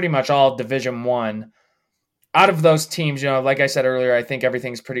 Chip, pretty much all Division I. Out of those teams, like I said earlier, I think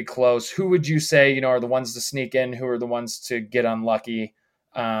everything's pretty close. Who would you say, are the ones to sneak in? Who are the ones to get unlucky?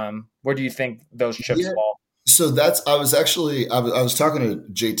 Where do you think those chips fall? So I was talking to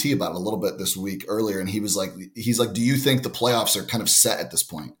JT about it a little bit this week earlier, and he's like, do you think the playoffs are kind of set at this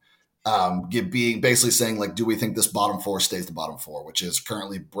point? Being basically saying like, do we think this bottom 4 stays the bottom 4, which is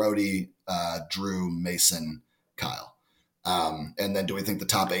currently Brody, Drew, Mason, Kyle. And then do we think the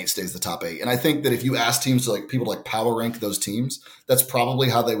top 8 stays the top 8? And I think that if you ask teams to like people to like power rank those teams, that's probably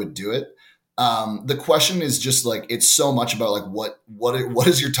how they would do it. The question is just like, it's so much about like, what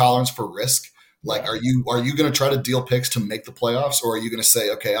is your tolerance for risk? Like, are you going to try to deal picks to make the playoffs, or are you going to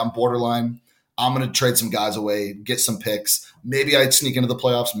say, okay, I'm borderline, I'm going to trade some guys away, get some picks. Maybe I'd sneak into the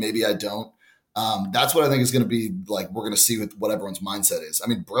playoffs. Maybe I don't. That's what I think is going to be like, we're going to see what everyone's mindset is. I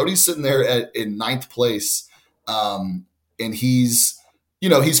mean, Brody's sitting there in 9th place. And he's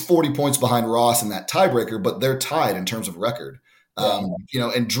 40 points behind Ross in that tiebreaker, but they're tied in terms of record.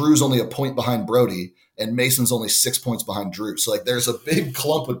 And Drew's only a point behind Brody, and Mason's only 6 points behind Drew. So like, there's a big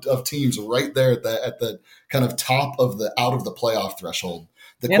clump of teams right there at the kind of top of the out of the playoff threshold.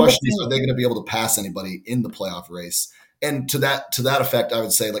 The question is, are they going to be able to pass anybody in the playoff race? And to that effect, I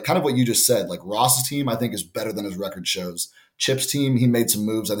would say like kind of what you just said, like Ross's team, I think is better than his record shows. Chip's team, he made some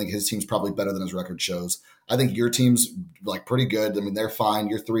moves. I think his team's probably better than his record shows. I think your team's like pretty good. I mean, they're fine.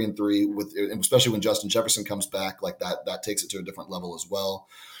 You're 3-3 especially when Justin Jefferson comes back, like that takes it to a different level as well.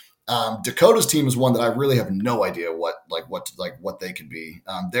 Dakota's team is one that I really have no idea what they could be.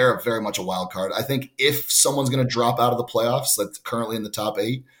 They're very much a wild card. I think if someone's going to drop out of the playoffs, that's currently in the top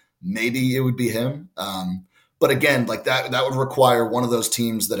 8, maybe it would be him. But again, like that would require one of those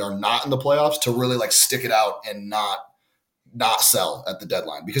teams that are not in the playoffs to really like stick it out and not sell at the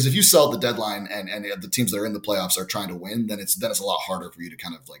deadline. Because if you sell at the deadline and the teams that are in the playoffs are trying to win, then it's a lot harder for you to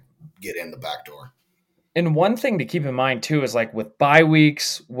kind of like get in the back door. And one thing to keep in mind too is like with bye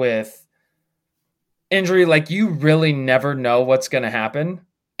weeks, with injury, like you really never know what's going to happen.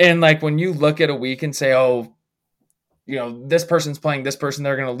 And like when you look at a week and say, oh, this person's playing this person,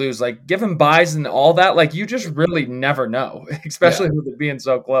 they're going to lose, like given buys and all that, like you just really never know, especially with it being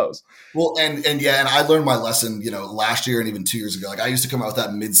so close. Well, and I learned my lesson, last year and even 2 years ago. Like I used to come out with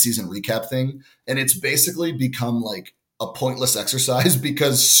that mid-season recap thing, and it's basically become like a pointless exercise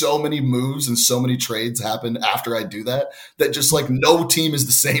because so many moves and so many trades happen after I do that just like no team is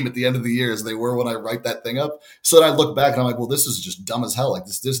the same at the end of the year as they were when I write that thing up. So then I look back and I'm like, well, this is just dumb as hell. Like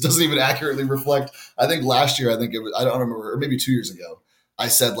this doesn't even accurately reflect. I think last year, I don't remember, or maybe 2 years ago, I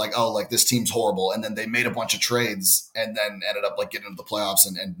said like, oh, like this team's horrible. And then they made a bunch of trades and then ended up like getting into the playoffs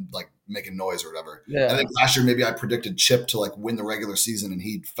and like making noise or whatever. Yeah. I think last year, maybe I predicted Chip to like win the regular season and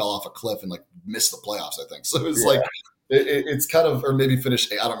he fell off a cliff and like missed the playoffs, I think. So it was like, it's kind of, or maybe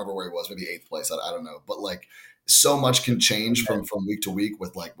finished, I don't remember where he was, maybe 8th place. I don't know. But like so much can change from week to week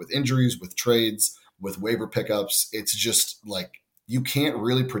with injuries, with trades, with waiver pickups. It's just like, you can't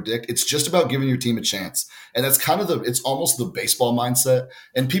really predict. It's just about giving your team a chance. And that's kind of it's almost the baseball mindset.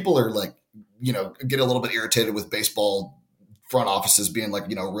 And people are like, get a little bit irritated with baseball front offices being like,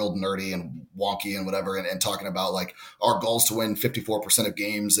 real nerdy and wonky and whatever, and talking about like our goals to win 54% of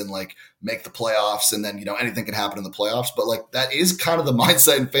games and like make the playoffs. And then, anything can happen in the playoffs. But like, that is kind of the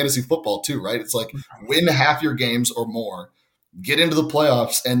mindset in fantasy football too, right? It's like win half your games or more get into the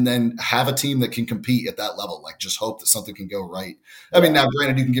playoffs, and then have a team that can compete at that level. Like, just hope that something can go right. I mean, now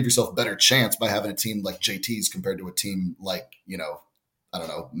granted, you can give yourself a better chance by having a team like JT's compared to a team like, I don't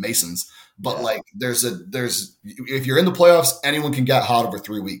know, Mason's. But like, there's if you're in the playoffs, anyone can get hot over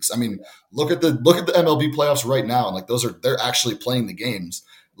 3 weeks. I mean, look at the MLB playoffs right now, and like they're actually playing the games.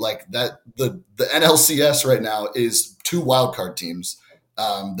 Like that, the NLCS right now is 2 wild card teams.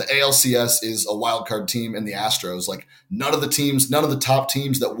 The ALCS is a wild card team, and the Astros. Like, none of the top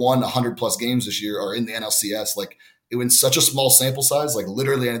teams that won 100 plus games this year are in the NLCS. Like, in such a small sample size, like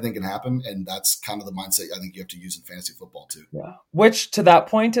literally anything can happen, and that's kind of the mindset I think you have to use in fantasy football too. Yeah. Which, to that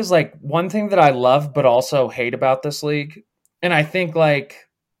point, is like one thing that I love but also hate about this league. And I think I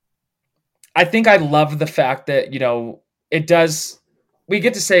love the fact that, it does, we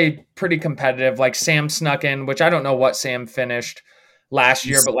get to say pretty competitive. Like, Sam snuck in, which I don't know what Sam finished last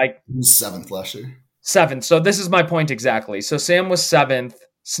year, but like he was 7th last year. 7th. So this is my point exactly. So Sam was 7th,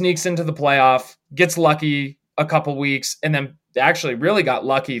 sneaks into the playoff, gets lucky a couple weeks, and then actually really got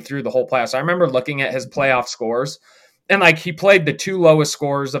lucky through the whole playoffs. I remember looking at his playoff scores, and like he played the 2 lowest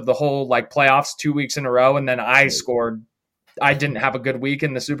scores of the whole like playoffs 2 weeks in a row, and then I didn't have a good week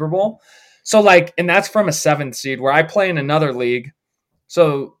in the Super Bowl. So like, and that's from a 7th seed, where I play in another league,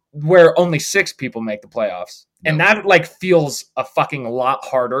 so where only 6 people make the playoffs. And that like feels a fucking lot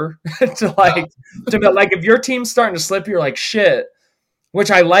harder to like, if your team's starting to slip, you're like, shit. Which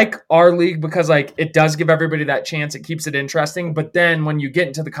I like our league because like it does give everybody that chance. It keeps it interesting. But then when you get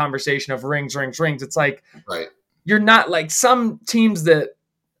into the conversation of rings, it's like, right, you're not like some teams that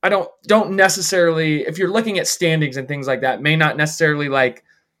I don't necessarily, if you're looking at standings and things like that, may not necessarily like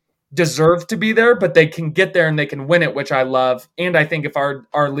deserve to be there, but they can get there and they can win it, which I love. And I think if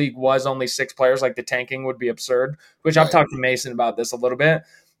our league was only 6 players, like the tanking would be absurd, which I've talked to Mason about this a little bit.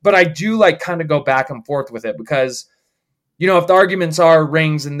 But I do like kind of go back and forth with it because, if the arguments are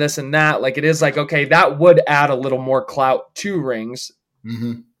rings and this and that, like it is like, okay, that would add a little more clout to rings.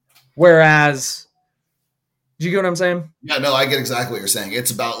 Mm-hmm. Whereas, do you get what I'm saying? Yeah, no, I get exactly what you're saying. It's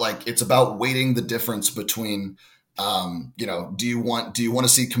about weighting the difference between, do you want to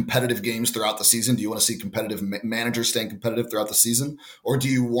see competitive games throughout the season? Do you want to see competitive managers staying competitive throughout the season? Or do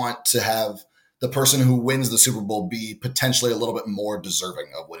you want to have the person who wins the Super Bowl be potentially a little bit more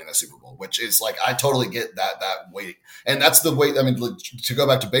deserving of winning a Super Bowl, which is like, I totally get that weight. And that's the way, I mean, to go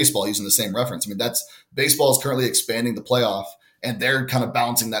back to baseball using the same reference, I mean, baseball is currently expanding the playoff and they're kind of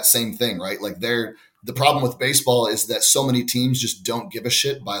balancing that same thing, right? Like the problem with baseball is that so many teams just don't give a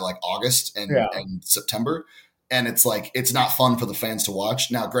shit by like August and September. And it's like, it's not fun for the fans to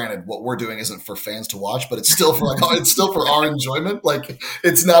watch. Now, granted, what we're doing isn't for fans to watch, but it's still for our enjoyment. Like,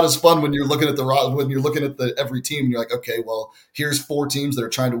 it's not as fun when you're looking at every team and you're like, okay, well, here's 4 teams that are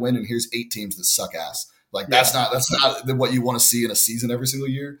trying to win and here's 8 teams that suck ass. Like, that's not what you want to see in a season every single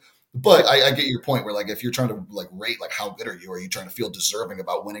year. But I get your point where like, if you're trying to like rate, like how good are you trying to feel deserving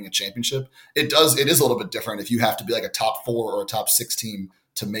about winning a championship? It is a little bit different if you have to be like a top 4 or a top 6 team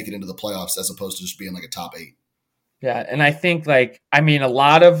to make it into the playoffs as opposed to just being like a top 8. Yeah, and I think a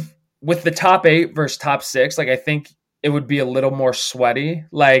lot of with the top 8 versus top 6, like I think it would be a little more sweaty,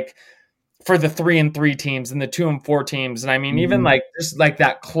 like for the 3-3 teams and the 2-4 teams, and I mean even like just like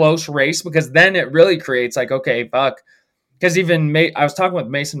that close race, because then it really creates like, okay, fuck, because even I was talking with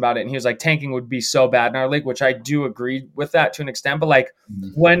Mason about it, and he was like, tanking would be so bad in our league, which I do agree with that to an extent, but like,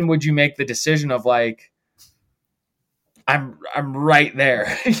 when would you make the decision of like, I'm right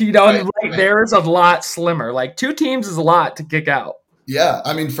there, and right there is a lot slimmer. Like 2 teams is a lot to kick out. Yeah,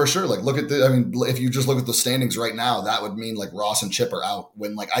 I mean, for sure. Like, if you just look at the standings right now, that would mean like Ross and Chip are out.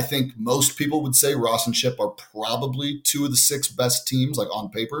 When like I think most people would say Ross and Chip are probably 2 of the 6 best teams, like on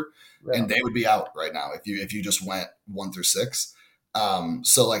paper, and they would be out right now if you just went 1 through 6.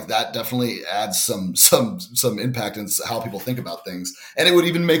 So like that definitely adds some impact in how people think about things, and it would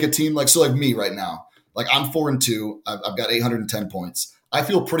even make a team like me right now. Like I'm 4-2. I've got 810 points. I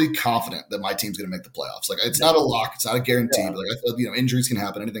feel pretty confident that my team's going to make the playoffs. Like it's not a lock. It's not a guarantee. But like, injuries can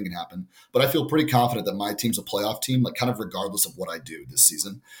happen. Anything can happen. But I feel pretty confident that my team's a playoff team, like kind of regardless of what I do this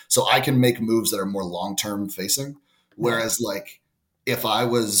season. So I can make moves that are more long-term facing. Whereas like if I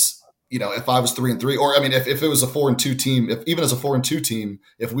was 3-3, or I mean, if it was a 4-2 team, even as a 4-2 team,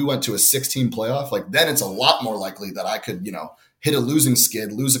 if we went to a 6-team playoff, like then it's a lot more likely that I could, hit a losing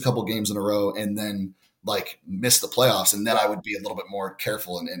skid, lose a couple games in a row, and then like miss the playoffs, and then I would be a little bit more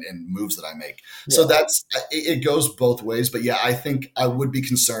careful in moves that I make. Yeah. So it goes both ways. But yeah, I think I would be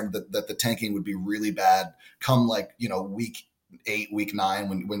concerned that the tanking would be really bad come like, week 8, week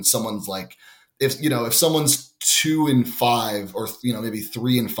 9, when someone's like, if someone's 2-5 or maybe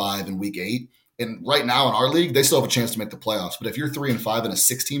 3-5 in week 8, And right now in our league, they still have a chance to make the playoffs. But if you're 3-5 in a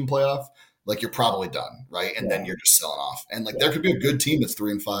 6-team playoff, like you're probably done, right? And then you're just selling off. And like there could be a good team that's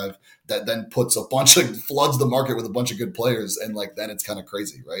 3-5 that then floods the market with a bunch of good players, and like then it's kind of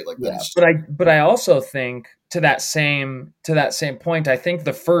crazy, right? Like but I also think to that same point, I think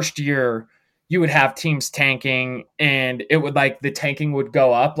the first year you would have teams tanking, and it would like the tanking would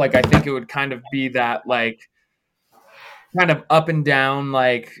go up. Like I think it would kind of be that like kind of up and down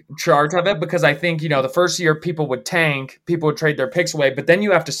like chart of it, because I think, the first year people would tank, people would trade their picks away, but then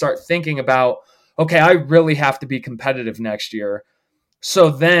you have to start thinking about, okay, I really have to be competitive next year. So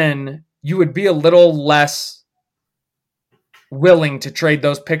then you would be a little less willing to trade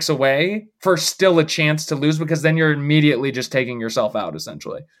those picks away for still a chance to lose, because then you're immediately just taking yourself out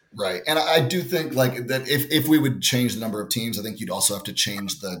essentially. Right. And I do think like that if we would change the number of teams, I think you'd also have to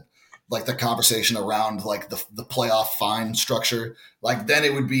change the conversation around like the playoff fine structure. Like then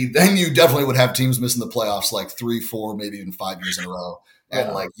you definitely would have teams missing the playoffs like 3, 4, maybe even 5 years in a row.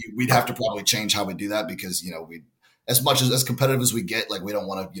 And like we'd have to probably change how we do that, because, we, as much as competitive as we get, like we don't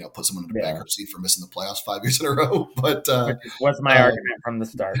want to, put someone into bankruptcy for missing the playoffs 5 years in a row. But what's my argument from the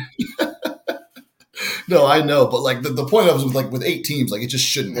start? No, I know. But like the point of it was with 8 teams, like it just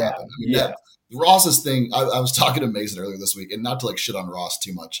shouldn't happen. I mean, Ross's thing, I was talking to Mason earlier this week, and not to like shit on Ross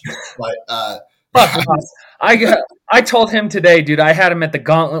too much, but I told him today, dude, I had him at the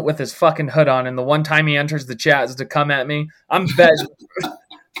gauntlet with his fucking hood on, and the one time he enters the chat is to come at me. I'm betting.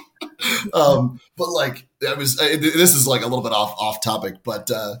 But like this is like a little bit off topic, but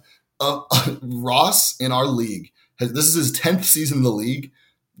Ross in our league this is his 10th season in the league.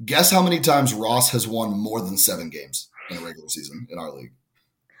 Guess how many times Ross has won more than 7 games in a regular season in our league?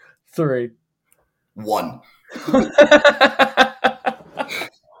 3. 1.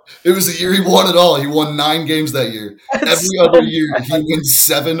 It was the year he won it all. He won 9 games that year. Every other year, he wins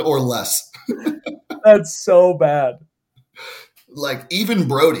 7 or less. That's so bad. Like, even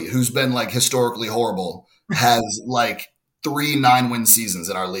Brody, who's been, like, historically horrible, has, like, 3 9-win seasons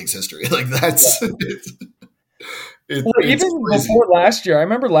in our league's history. Like, that's... Even before last year, I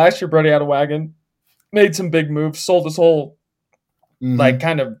remember last year Brody had a wagon, made some big moves, sold his whole, like,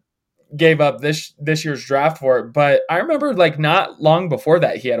 kind of gave up this year's draft for it. But I remember like not long before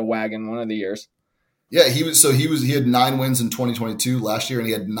that he had a wagon one of the years. Yeah, he had 9 wins in 2022 last year, and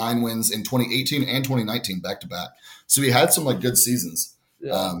he had 9 wins in 2018 and 2019 back to back. So he had some like good seasons.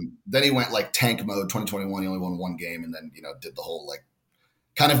 Yeah. Then he went like tank mode 2021. He only won 1 game, and then did the whole like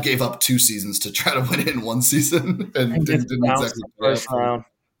kind of gave up 2 seasons to try to win it in 1 season, and didn't exactly first round.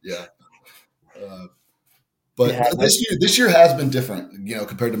 Yeah. But this year has been different,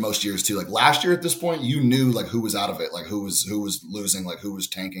 compared to most years too. Like last year at this point, you knew like who was out of it, like who was losing, like who was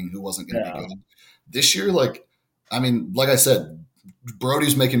tanking, who wasn't going to be good. This year, like I said,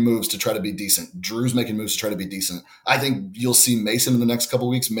 Brody's making moves to try to be decent. Drew's making moves to try to be decent. I think you'll see Mason in the next couple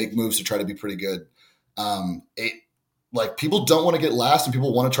of weeks make moves to try to be pretty good. Like people don't want to get last, and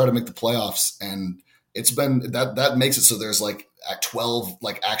people want to try to make the playoffs, and it's been that makes it so there's like at 12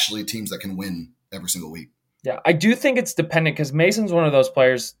 like actually teams that can win every single week. Yeah, I do think it's dependent, because Mason's one of those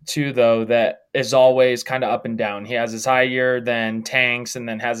players too, though, that is always kind of up and down. He has his high year, then tanks, and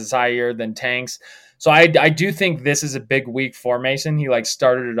then has his high year, then tanks. So I do think this is a big week for Mason. He like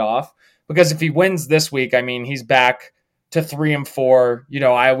started it off, because if he wins this week, I mean, he's back to 3-4.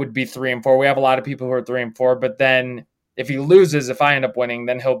 I would be 3-4. We have a lot of people who are 3-4, but then if he loses, if I end up winning,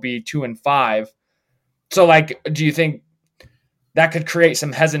 then he'll be 2-5. So like, do you think that could create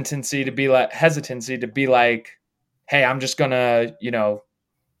some hesitancy to be like, hey, I'm just gonna,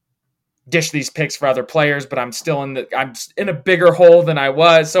 dish these picks for other players, but I'm in a bigger hole than I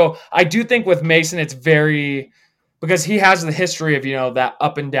was. So I do think with Mason, it's because he has the history of, that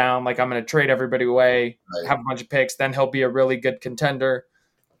up and down, like I'm going to trade everybody away, have a bunch of picks, then he'll be a really good contender.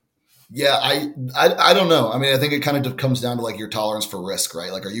 Yeah, I don't know. I mean, I think it kind of comes down to like your tolerance for risk,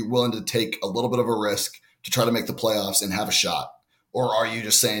 right? Like, are you willing to take a little bit of a risk to try to make the playoffs and have a shot? Or are you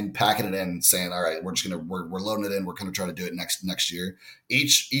just packing it in, saying, all right, we're loading it in. We're going to try to do it next year.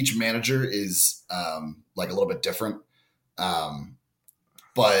 Each manager is like a little bit different.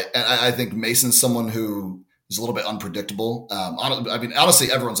 But I think Mason's someone who is a little bit unpredictable.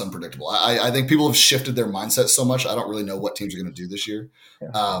 Honestly, everyone's unpredictable. I think people have shifted their mindset so much. I don't really know what teams are going to do this year.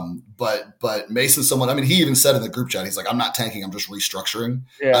 Yeah. But Mason's someone, he even said in the group chat, he's like, I'm not tanking, I'm just restructuring.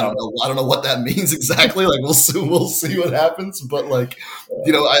 Yeah. I don't know what that means exactly. Like we'll see what happens. But like,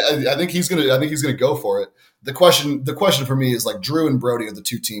 I think he's going to go for it. The question for me is like Drew and Brody are the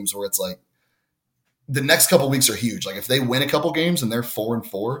 2 teams where it's like the next couple weeks are huge. Like if they win a couple games and they're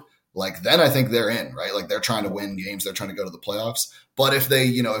 4-4, like then I think they're in, right? Like they're trying to win games, they're trying to go to the playoffs. But if they,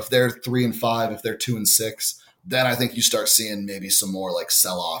 if they're 3-5, if they're 2-6, then I think you start seeing maybe some more like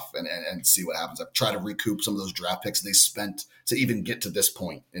sell off and see what happens. I've tried to recoup some of those draft picks they spent to even get to this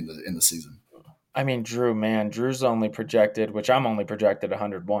point in the season. I mean, Drew's only projected, which I'm only projected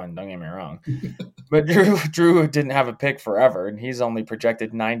 101. Don't get me wrong, but Drew didn't have a pick forever, and he's only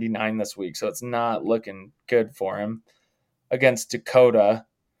projected 99 this week, so it's not looking good for him against Dakota.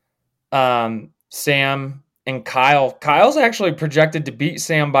 Sam and Kyle. Kyle's actually projected to beat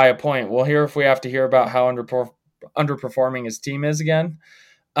Sam by a point. We'll hear if we have to hear about how underperforming his team is again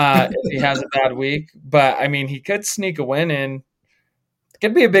if he has a bad week. But, I mean, he could sneak a win in. It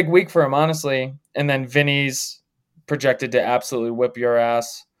could be a big week for him, honestly. And then Vinny's projected to absolutely whip your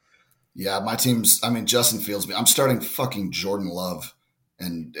ass. Yeah, my team's – I mean, Justin Fields. I'm starting fucking Jordan Love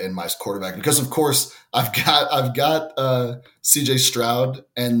and my quarterback because, of course, I've got C.J. Stroud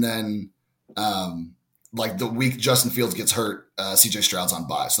and then like the week Justin Fields gets hurt, C.J. Stroud's on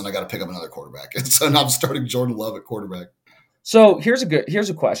bye. So then I got to pick up another quarterback. And so now I'm starting Jordan Love at quarterback. So here's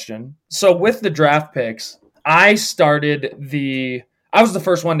a question. So with the draft picks, I was the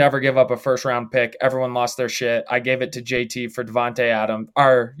first one to ever give up a first round pick. Everyone lost their shit. I gave it to JT for Devontae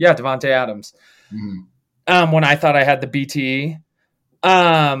Adams. Mm-hmm. When I thought I had the BTE.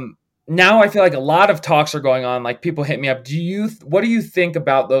 Now I feel like a lot of talks are going on. Like people hit me up. What do you think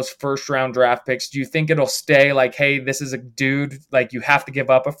about those first round draft picks? Do you think it'll stay like, hey, this is a dude, like you have to give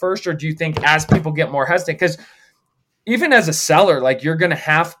up a first, or do you think as people get more hesitant, because even as a seller, like you're going to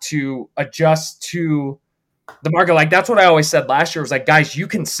have to adjust to the market? Like that's what I always said last year was like, guys, you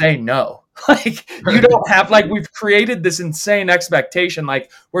can say no. Like you don't have, like we've created this insane expectation,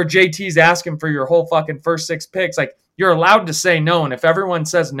 like where JT's asking for your whole fucking first 6 picks. Like you're allowed to say no. And if everyone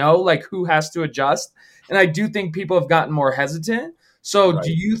says no, like who has to adjust? And I do think people have gotten more hesitant. So right.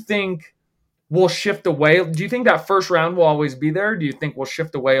 Do you think we'll shift away? Do you think that first round will always be there? Do you think we'll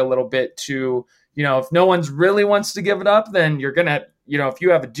shift away a little bit to, if no one's really wants to give it up, then you're going to, if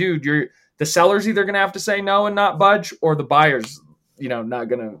you have a dude, the seller's either going to have to say no and not budge, or the buyer's, not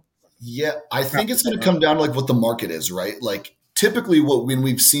going to. Yeah, I think it's going to come down to like what the market is, right? Like typically when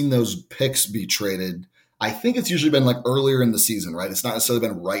we've seen those picks be traded, I think it's usually been like earlier in the season, right? It's not necessarily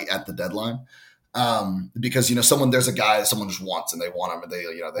been right at the deadline. Because, there's a guy someone just wants and they want him and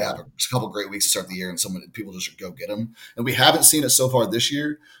they have a couple great weeks to start the year and people just go get him. And we haven't seen it so far this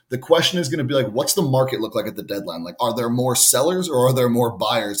year. The question is going to be like, what's the market look like at the deadline? Like, are there more sellers or are there more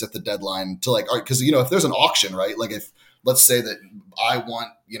buyers at the deadline to like, because, if there's an auction, right? Like if, let's say that I want,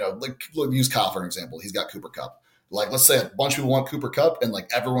 like use Kyle for an example. He's got Cooper Kupp. Like, let's say a bunch of people want Cooper Kupp and like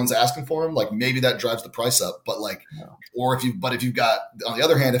everyone's asking for him, like maybe that drives the price up. But like, or if you've got, on the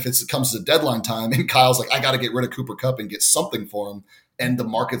other hand, if it comes to deadline time and Kyle's like, I got to get rid of Cooper Kupp and get something for him, and the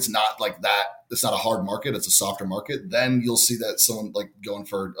market's not like that, it's not a hard market, it's a softer market, then you'll see that someone like going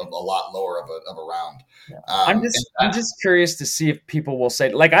for a lot lower of a round. Yeah. I'm just curious to see if people will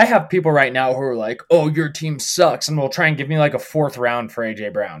say, like, I have people right now who are like, oh, your team sucks, and will try and give me like a 4th round for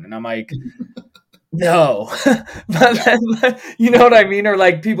AJ Brown. And I'm like, no, but then, you know what I mean? Or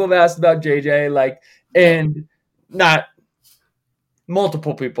like people have asked about JJ, like, and not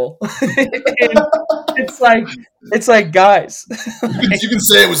multiple people. And it's like, guys, you can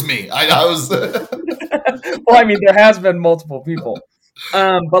say it was me. I was. Well, I mean, there has been multiple people,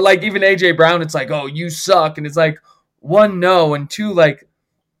 but like even AJ Brown, it's like, oh, you suck, and it's like 1, no, and 2, like.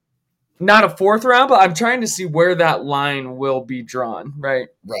 Not a 4th round, but I'm trying to see where that line will be drawn, right?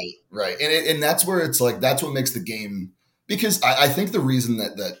 Right. And that's where it's like, that's what makes the game, because I think the reason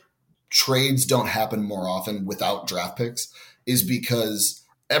that trades don't happen more often without draft picks is because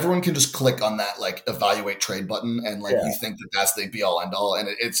everyone can just click on that, like, evaluate trade button. And like, you think that that's the be all end all. And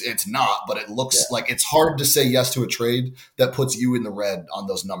it's not, but it looks like it's hard to say yes to a trade that puts you in the red on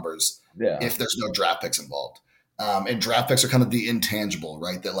those numbers if there's no draft picks involved. And draft picks are kind of the intangible,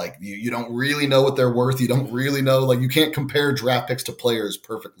 right? That like you don't really know what they're worth. You don't really know, like you can't compare draft picks to players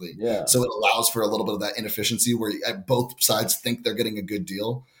perfectly. Yeah. So it allows for a little bit of that inefficiency where both sides think they're getting a good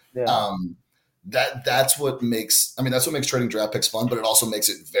deal. Yeah. That's what makes trading draft picks fun, but it also makes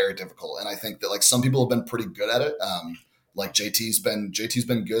it very difficult. And I think that like some people have been pretty good at it. Like JT's been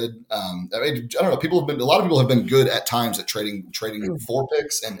good. I mean, I don't know. A lot of people have been good at times at trading for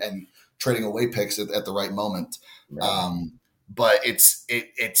picks and trading away picks at the right moment. Right. But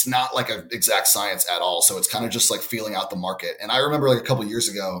it's not like an exact science at all. So it's kind of just like feeling out the market. And I remember like a couple of years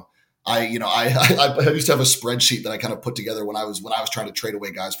ago, I used to have a spreadsheet that I kind of put together when I was trying to trade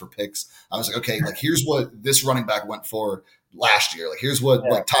away guys for picks. I was like, okay, like here's what this running back went for last year. Like, here's what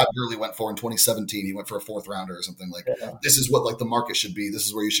like Todd Gurley went for in 2017. He went for a 4th rounder or something. Like, this is what like the market should be. This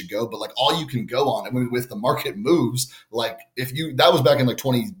is where you should go. But like, all you can go on, I mean, with the market moves, like that was back in like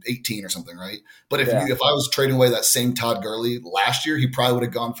 2018 or something, right? But if I was trading away that same Todd Gurley last year, he probably would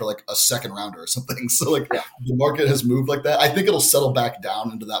have gone for like a 2nd rounder or something. So like, the market has moved like that. I think it'll settle back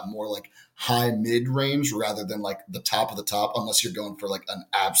down into that more like high mid range rather than like the top of the top, unless you're going for like an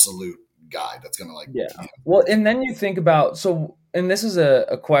absolute guy that's going to like, Well, and then you think about, and this is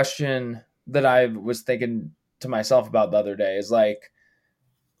a question that I was thinking to myself about the other day, is like,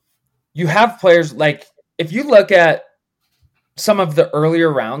 you have players, like, if you look at some of the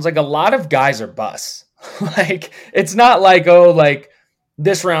earlier rounds, like a lot of guys are busts. Like, it's not like, oh, like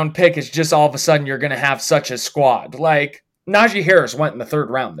this round pick is just all of a sudden you're going to have such a squad. Like, Najee Harris went in the 3rd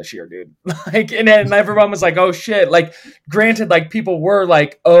round this year, dude. Like, and everyone was like, oh shit. Like, granted, like people were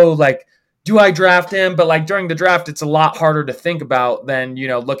like, oh, like, do I draft him? But like during the draft, it's a lot harder to think about than,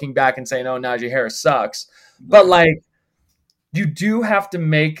 looking back and saying, oh, Najee Harris sucks. But like, you do have to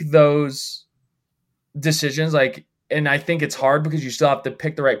make those decisions. Like, and I think it's hard because you still have to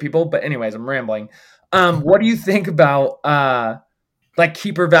pick the right people. But anyways, I'm rambling. What do you think about like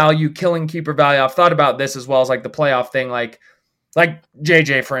keeper value, killing keeper value? I've thought about this as well as like the playoff thing. Like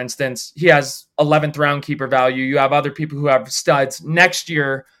JJ, for instance, he has 11th round keeper value. You have other people who have studs. Next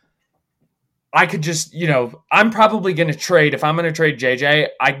year, I could just, I'm probably going to trade. If I'm going to trade JJ,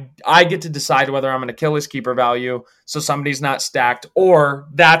 I get to decide whether I'm going to kill his keeper value so somebody's not stacked, or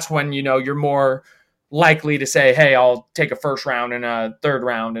that's when, you're more likely to say, hey, I'll take a 1st round and a 3rd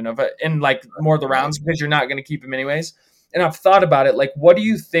round and like more of the rounds because you're not going to keep him anyways. And I've thought about it. Like, what do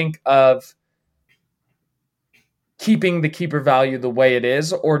you think of keeping the keeper value the way it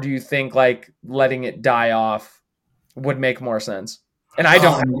is? Or do you think like letting it die off would make more sense? And I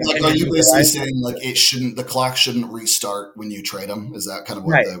don't. Like, are you basically saying like the clock shouldn't restart when you trade them? Is that kind of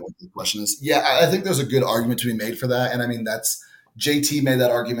what the question is? Yeah, I think there's a good argument to be made for that. And I mean, that's JT made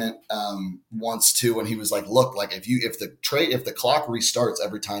that argument once too, when he was like, look, like if the clock restarts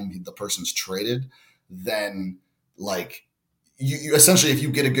every time the person's traded, then like you essentially, if you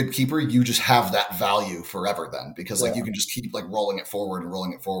get a good keeper, you just have that value forever then, because like you can just keep like rolling it forward.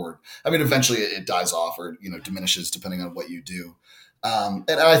 I mean, eventually it dies off or, diminishes depending on what you do. And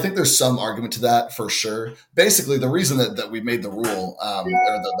I think there's some argument to that for sure. Basically, the reason that we made the rule, or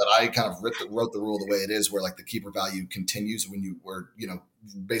that I kind of wrote the rule the way it is, where like the keeper value continues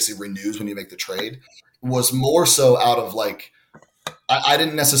basically renews when you make the trade, was more so out of like, I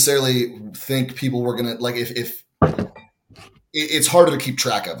didn't necessarily think people were going to like, if it's harder to keep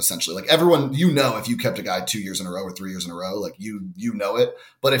track of, essentially. Like everyone, if you kept a guy 2 years in a row or 3 years in a row, like you know it.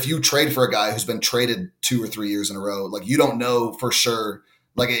 But if you trade for a guy who's been traded 2 or 3 years in a row, like you don't know for sure.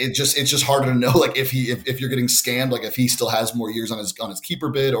 Like it's just harder to know, like if you're getting scammed, like if he still has more years on his keeper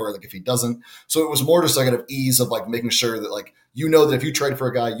bid, or like if he doesn't. So it was more just like an ease of like making sure that like that if you trade for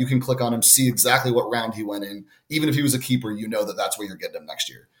a guy, you can click on him, see exactly what round he went in. Even if he was a keeper, that's where you're getting him next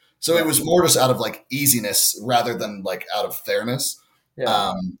year. So it was more just out of like easiness rather than like out of fairness.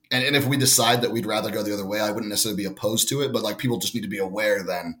 Yeah. And if we decide that we'd rather go the other way, I wouldn't necessarily be opposed to it, but like people just need to be aware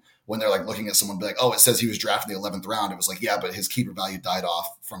then when they're like looking at someone, be like, oh, it says he was drafted in the 11th round. It was like, yeah, but his keeper value died off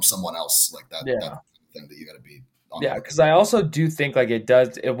from someone else, like that, that thing that you got to be on. Yeah, because I also do think like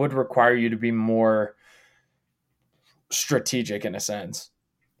it would require you to be more strategic in a sense.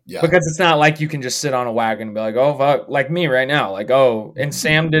 Yeah. Because it's not like you can just sit on a wagon and be like, oh, fuck, like me right now. Like, oh, and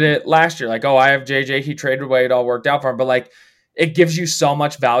Sam did it last year. Like, oh, I have JJ. He traded away. It all worked out for him. But like, it gives you so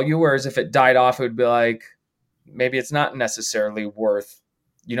much value. Whereas if it died off, it would be like, maybe it's not necessarily worth,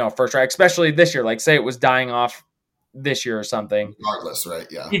 first try, especially this year. Like, say it was dying off this year or something. Regardless, right?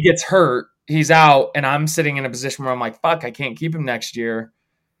 Yeah. He gets hurt. He's out. And I'm sitting in a position where I'm like, fuck, I can't keep him next year.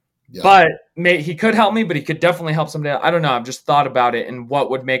 Yeah. But he could help me, but he could definitely help somebody else. I don't know. I've just thought about it and what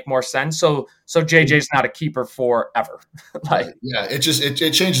would make more sense. So JJ's not a keeper forever. Like, right. Yeah, it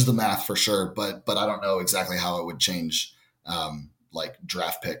changes the math for sure, but I don't know exactly how it would change like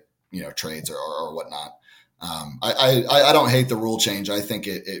draft pick, trades or whatnot. I don't hate the rule change. I think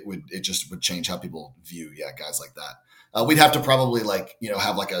it just would change how people view guys like that. We'd have to probably like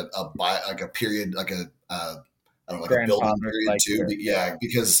have like a period, like I don't know, like a building period like too.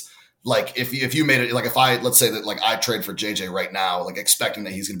 Because like if you made it, like let's say that like I trade for JJ right now, like expecting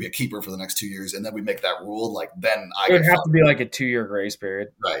that he's going to be a keeper for the next 2 years, and then we make that rule, like then it would have to be like a 2-year grace period.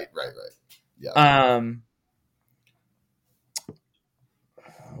 Right. Yeah.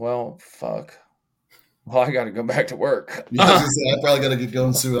 Well, fuck. Well, I got to go back to work. Yeah, I probably got to get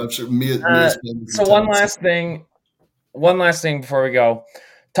going soon. I'm sure. So one last thing before we go.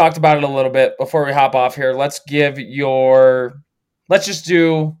 talked about it a little bit before we hop off here. Let's just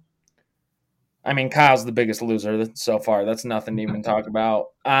do, I mean, Kyle's the biggest loser so far. That's nothing to even talk about.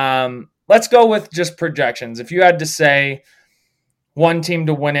 Let's go with just projections. If you had to say one team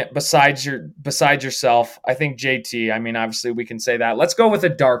to win it besides yourself, I think JT. I mean, obviously we can say that. Let's go with a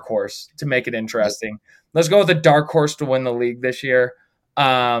dark horse to make it interesting. Let's go with a dark horse to win the league this year.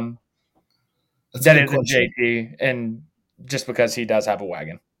 That isn't JT, and just because he does have a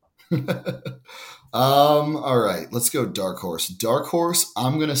wagon. All right, let's go dark horse. Dark horse,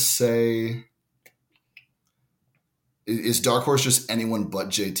 I'm gonna say, is dark horse just anyone but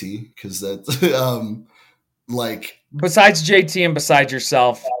JT? Because that's like besides JT and besides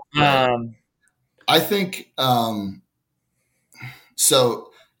yourself. I think so.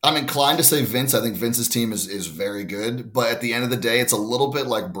 I'm inclined to say Vince. I think Vince's team is very good, but at the end of the day, it's a little bit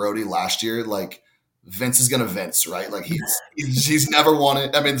like Brody last year. Like Vince is gonna Vince, right? Like he's never won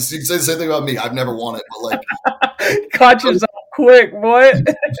it. I mean, you say the same thing about me. I've never won it, but like caught yourself quick, boy.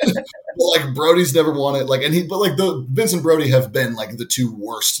 But like Brody's never won it. Like the Vince and Brody have been like the two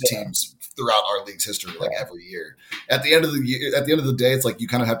worst teams throughout our league's history, like every year. At the end of the day, it's like you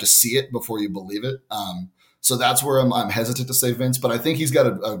kind of have to see it before you believe it. So that's where I'm hesitant to say Vince, but I think he's got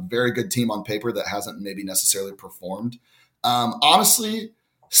a very good team on paper that hasn't maybe necessarily performed. Honestly,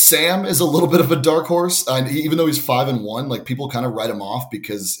 Sam is a little bit of a dark horse. Even though he's 5-1, like people kind of write him off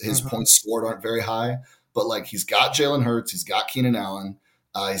because his points scored aren't very high. But like he's got Jalen Hurts, he's got Keenan Allen,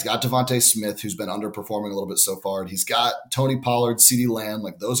 he's got Devontae Smith, who's been underperforming a little bit so far. And he's got Tony Pollard, CeeDee Lamb.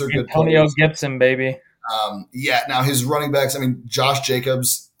 Like those are good. Antonio Gibson, baby. Now his running backs. I mean, Josh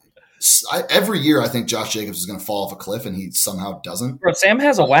Jacobs. Every year, I think Josh Jacobs is going to fall off a cliff, and he somehow doesn't. Bro, Sam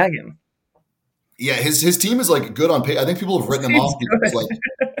has a wagon. Yeah, his team is like good on paper. I think people have written him off because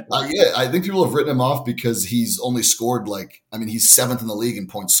I think people have written him off because he's only scored he's 7th in the league in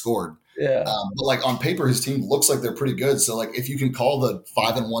points scored. Yeah, but like on paper, his team looks like they're pretty good. So like if you can call the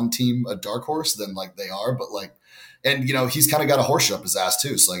 5-1 team a dark horse, then like they are. But like, and you know he's kind of got a horseshoe up his ass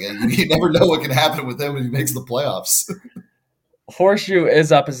too. So like you never know what can happen with him when he makes the playoffs. Horseshoe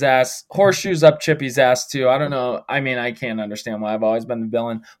is up his ass. Horseshoe's up Chippy's ass too. I don't know. I mean, I can't understand why I've always been the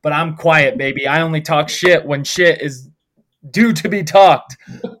villain, but I'm quiet, baby. I only talk shit when shit is due to be talked.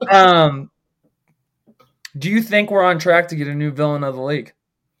 Do you think we're on track to get a new villain of the league?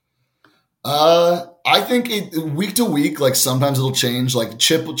 I think week to week, like sometimes it'll change. Like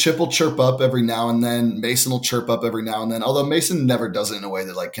Chip will chirp up every now and then. Mason will chirp up every now and then. Although Mason never does it in a way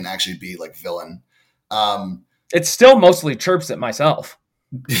that like can actually be like villain. It's still mostly chirps at myself.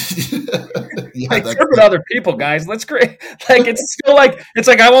 Chirp at other people, guys. Let's create like it's still like it's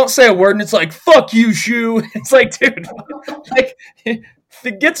like I won't say a word and it's like fuck you, Schu. It's like, dude, like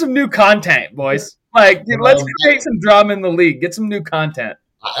get some new content, boys. Like let's create some drama in the league. Get some new content.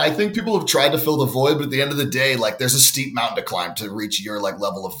 I think people have tried to fill the void, but at the end of the day, like there's a steep mountain to climb to reach your like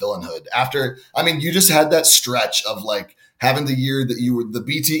level of villainhood. You just had that stretch of like having the year that you were the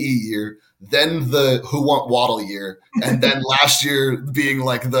BTE year, then the Who Want Waddle year, and then last year being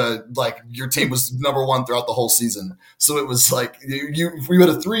like your team was number one throughout the whole season. So it was like we had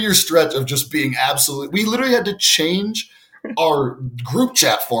a 3-year stretch of just being we literally had to change our group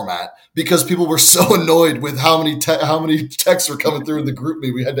chat format because people were so annoyed with how many texts were coming through in the group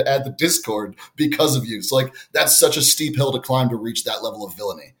me. We had to add the Discord because of you. So like that's such a steep hill to climb to reach that level of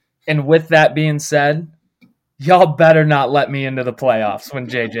villainy. And with that being said, y'all better not let me into the playoffs when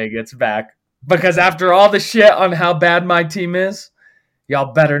JJ gets back. Because after all the shit on how bad my team is,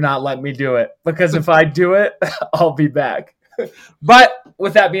 y'all better not let me do it. Because if I do it, I'll be back. But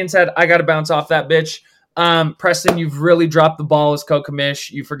with that being said, I got to bounce off that bitch. Preston, you've really dropped the ball as co-commish.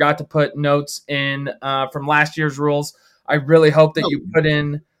 You forgot to put notes in from last year's rules. I really hope that you put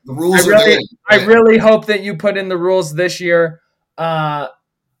in the rules. I really hope that you put in the rules this year. But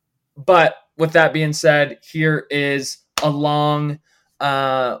with that being said, here is a long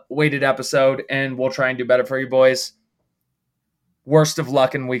weighted episode, and we'll try and do better for you boys. Worst of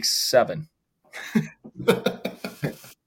luck in week 7.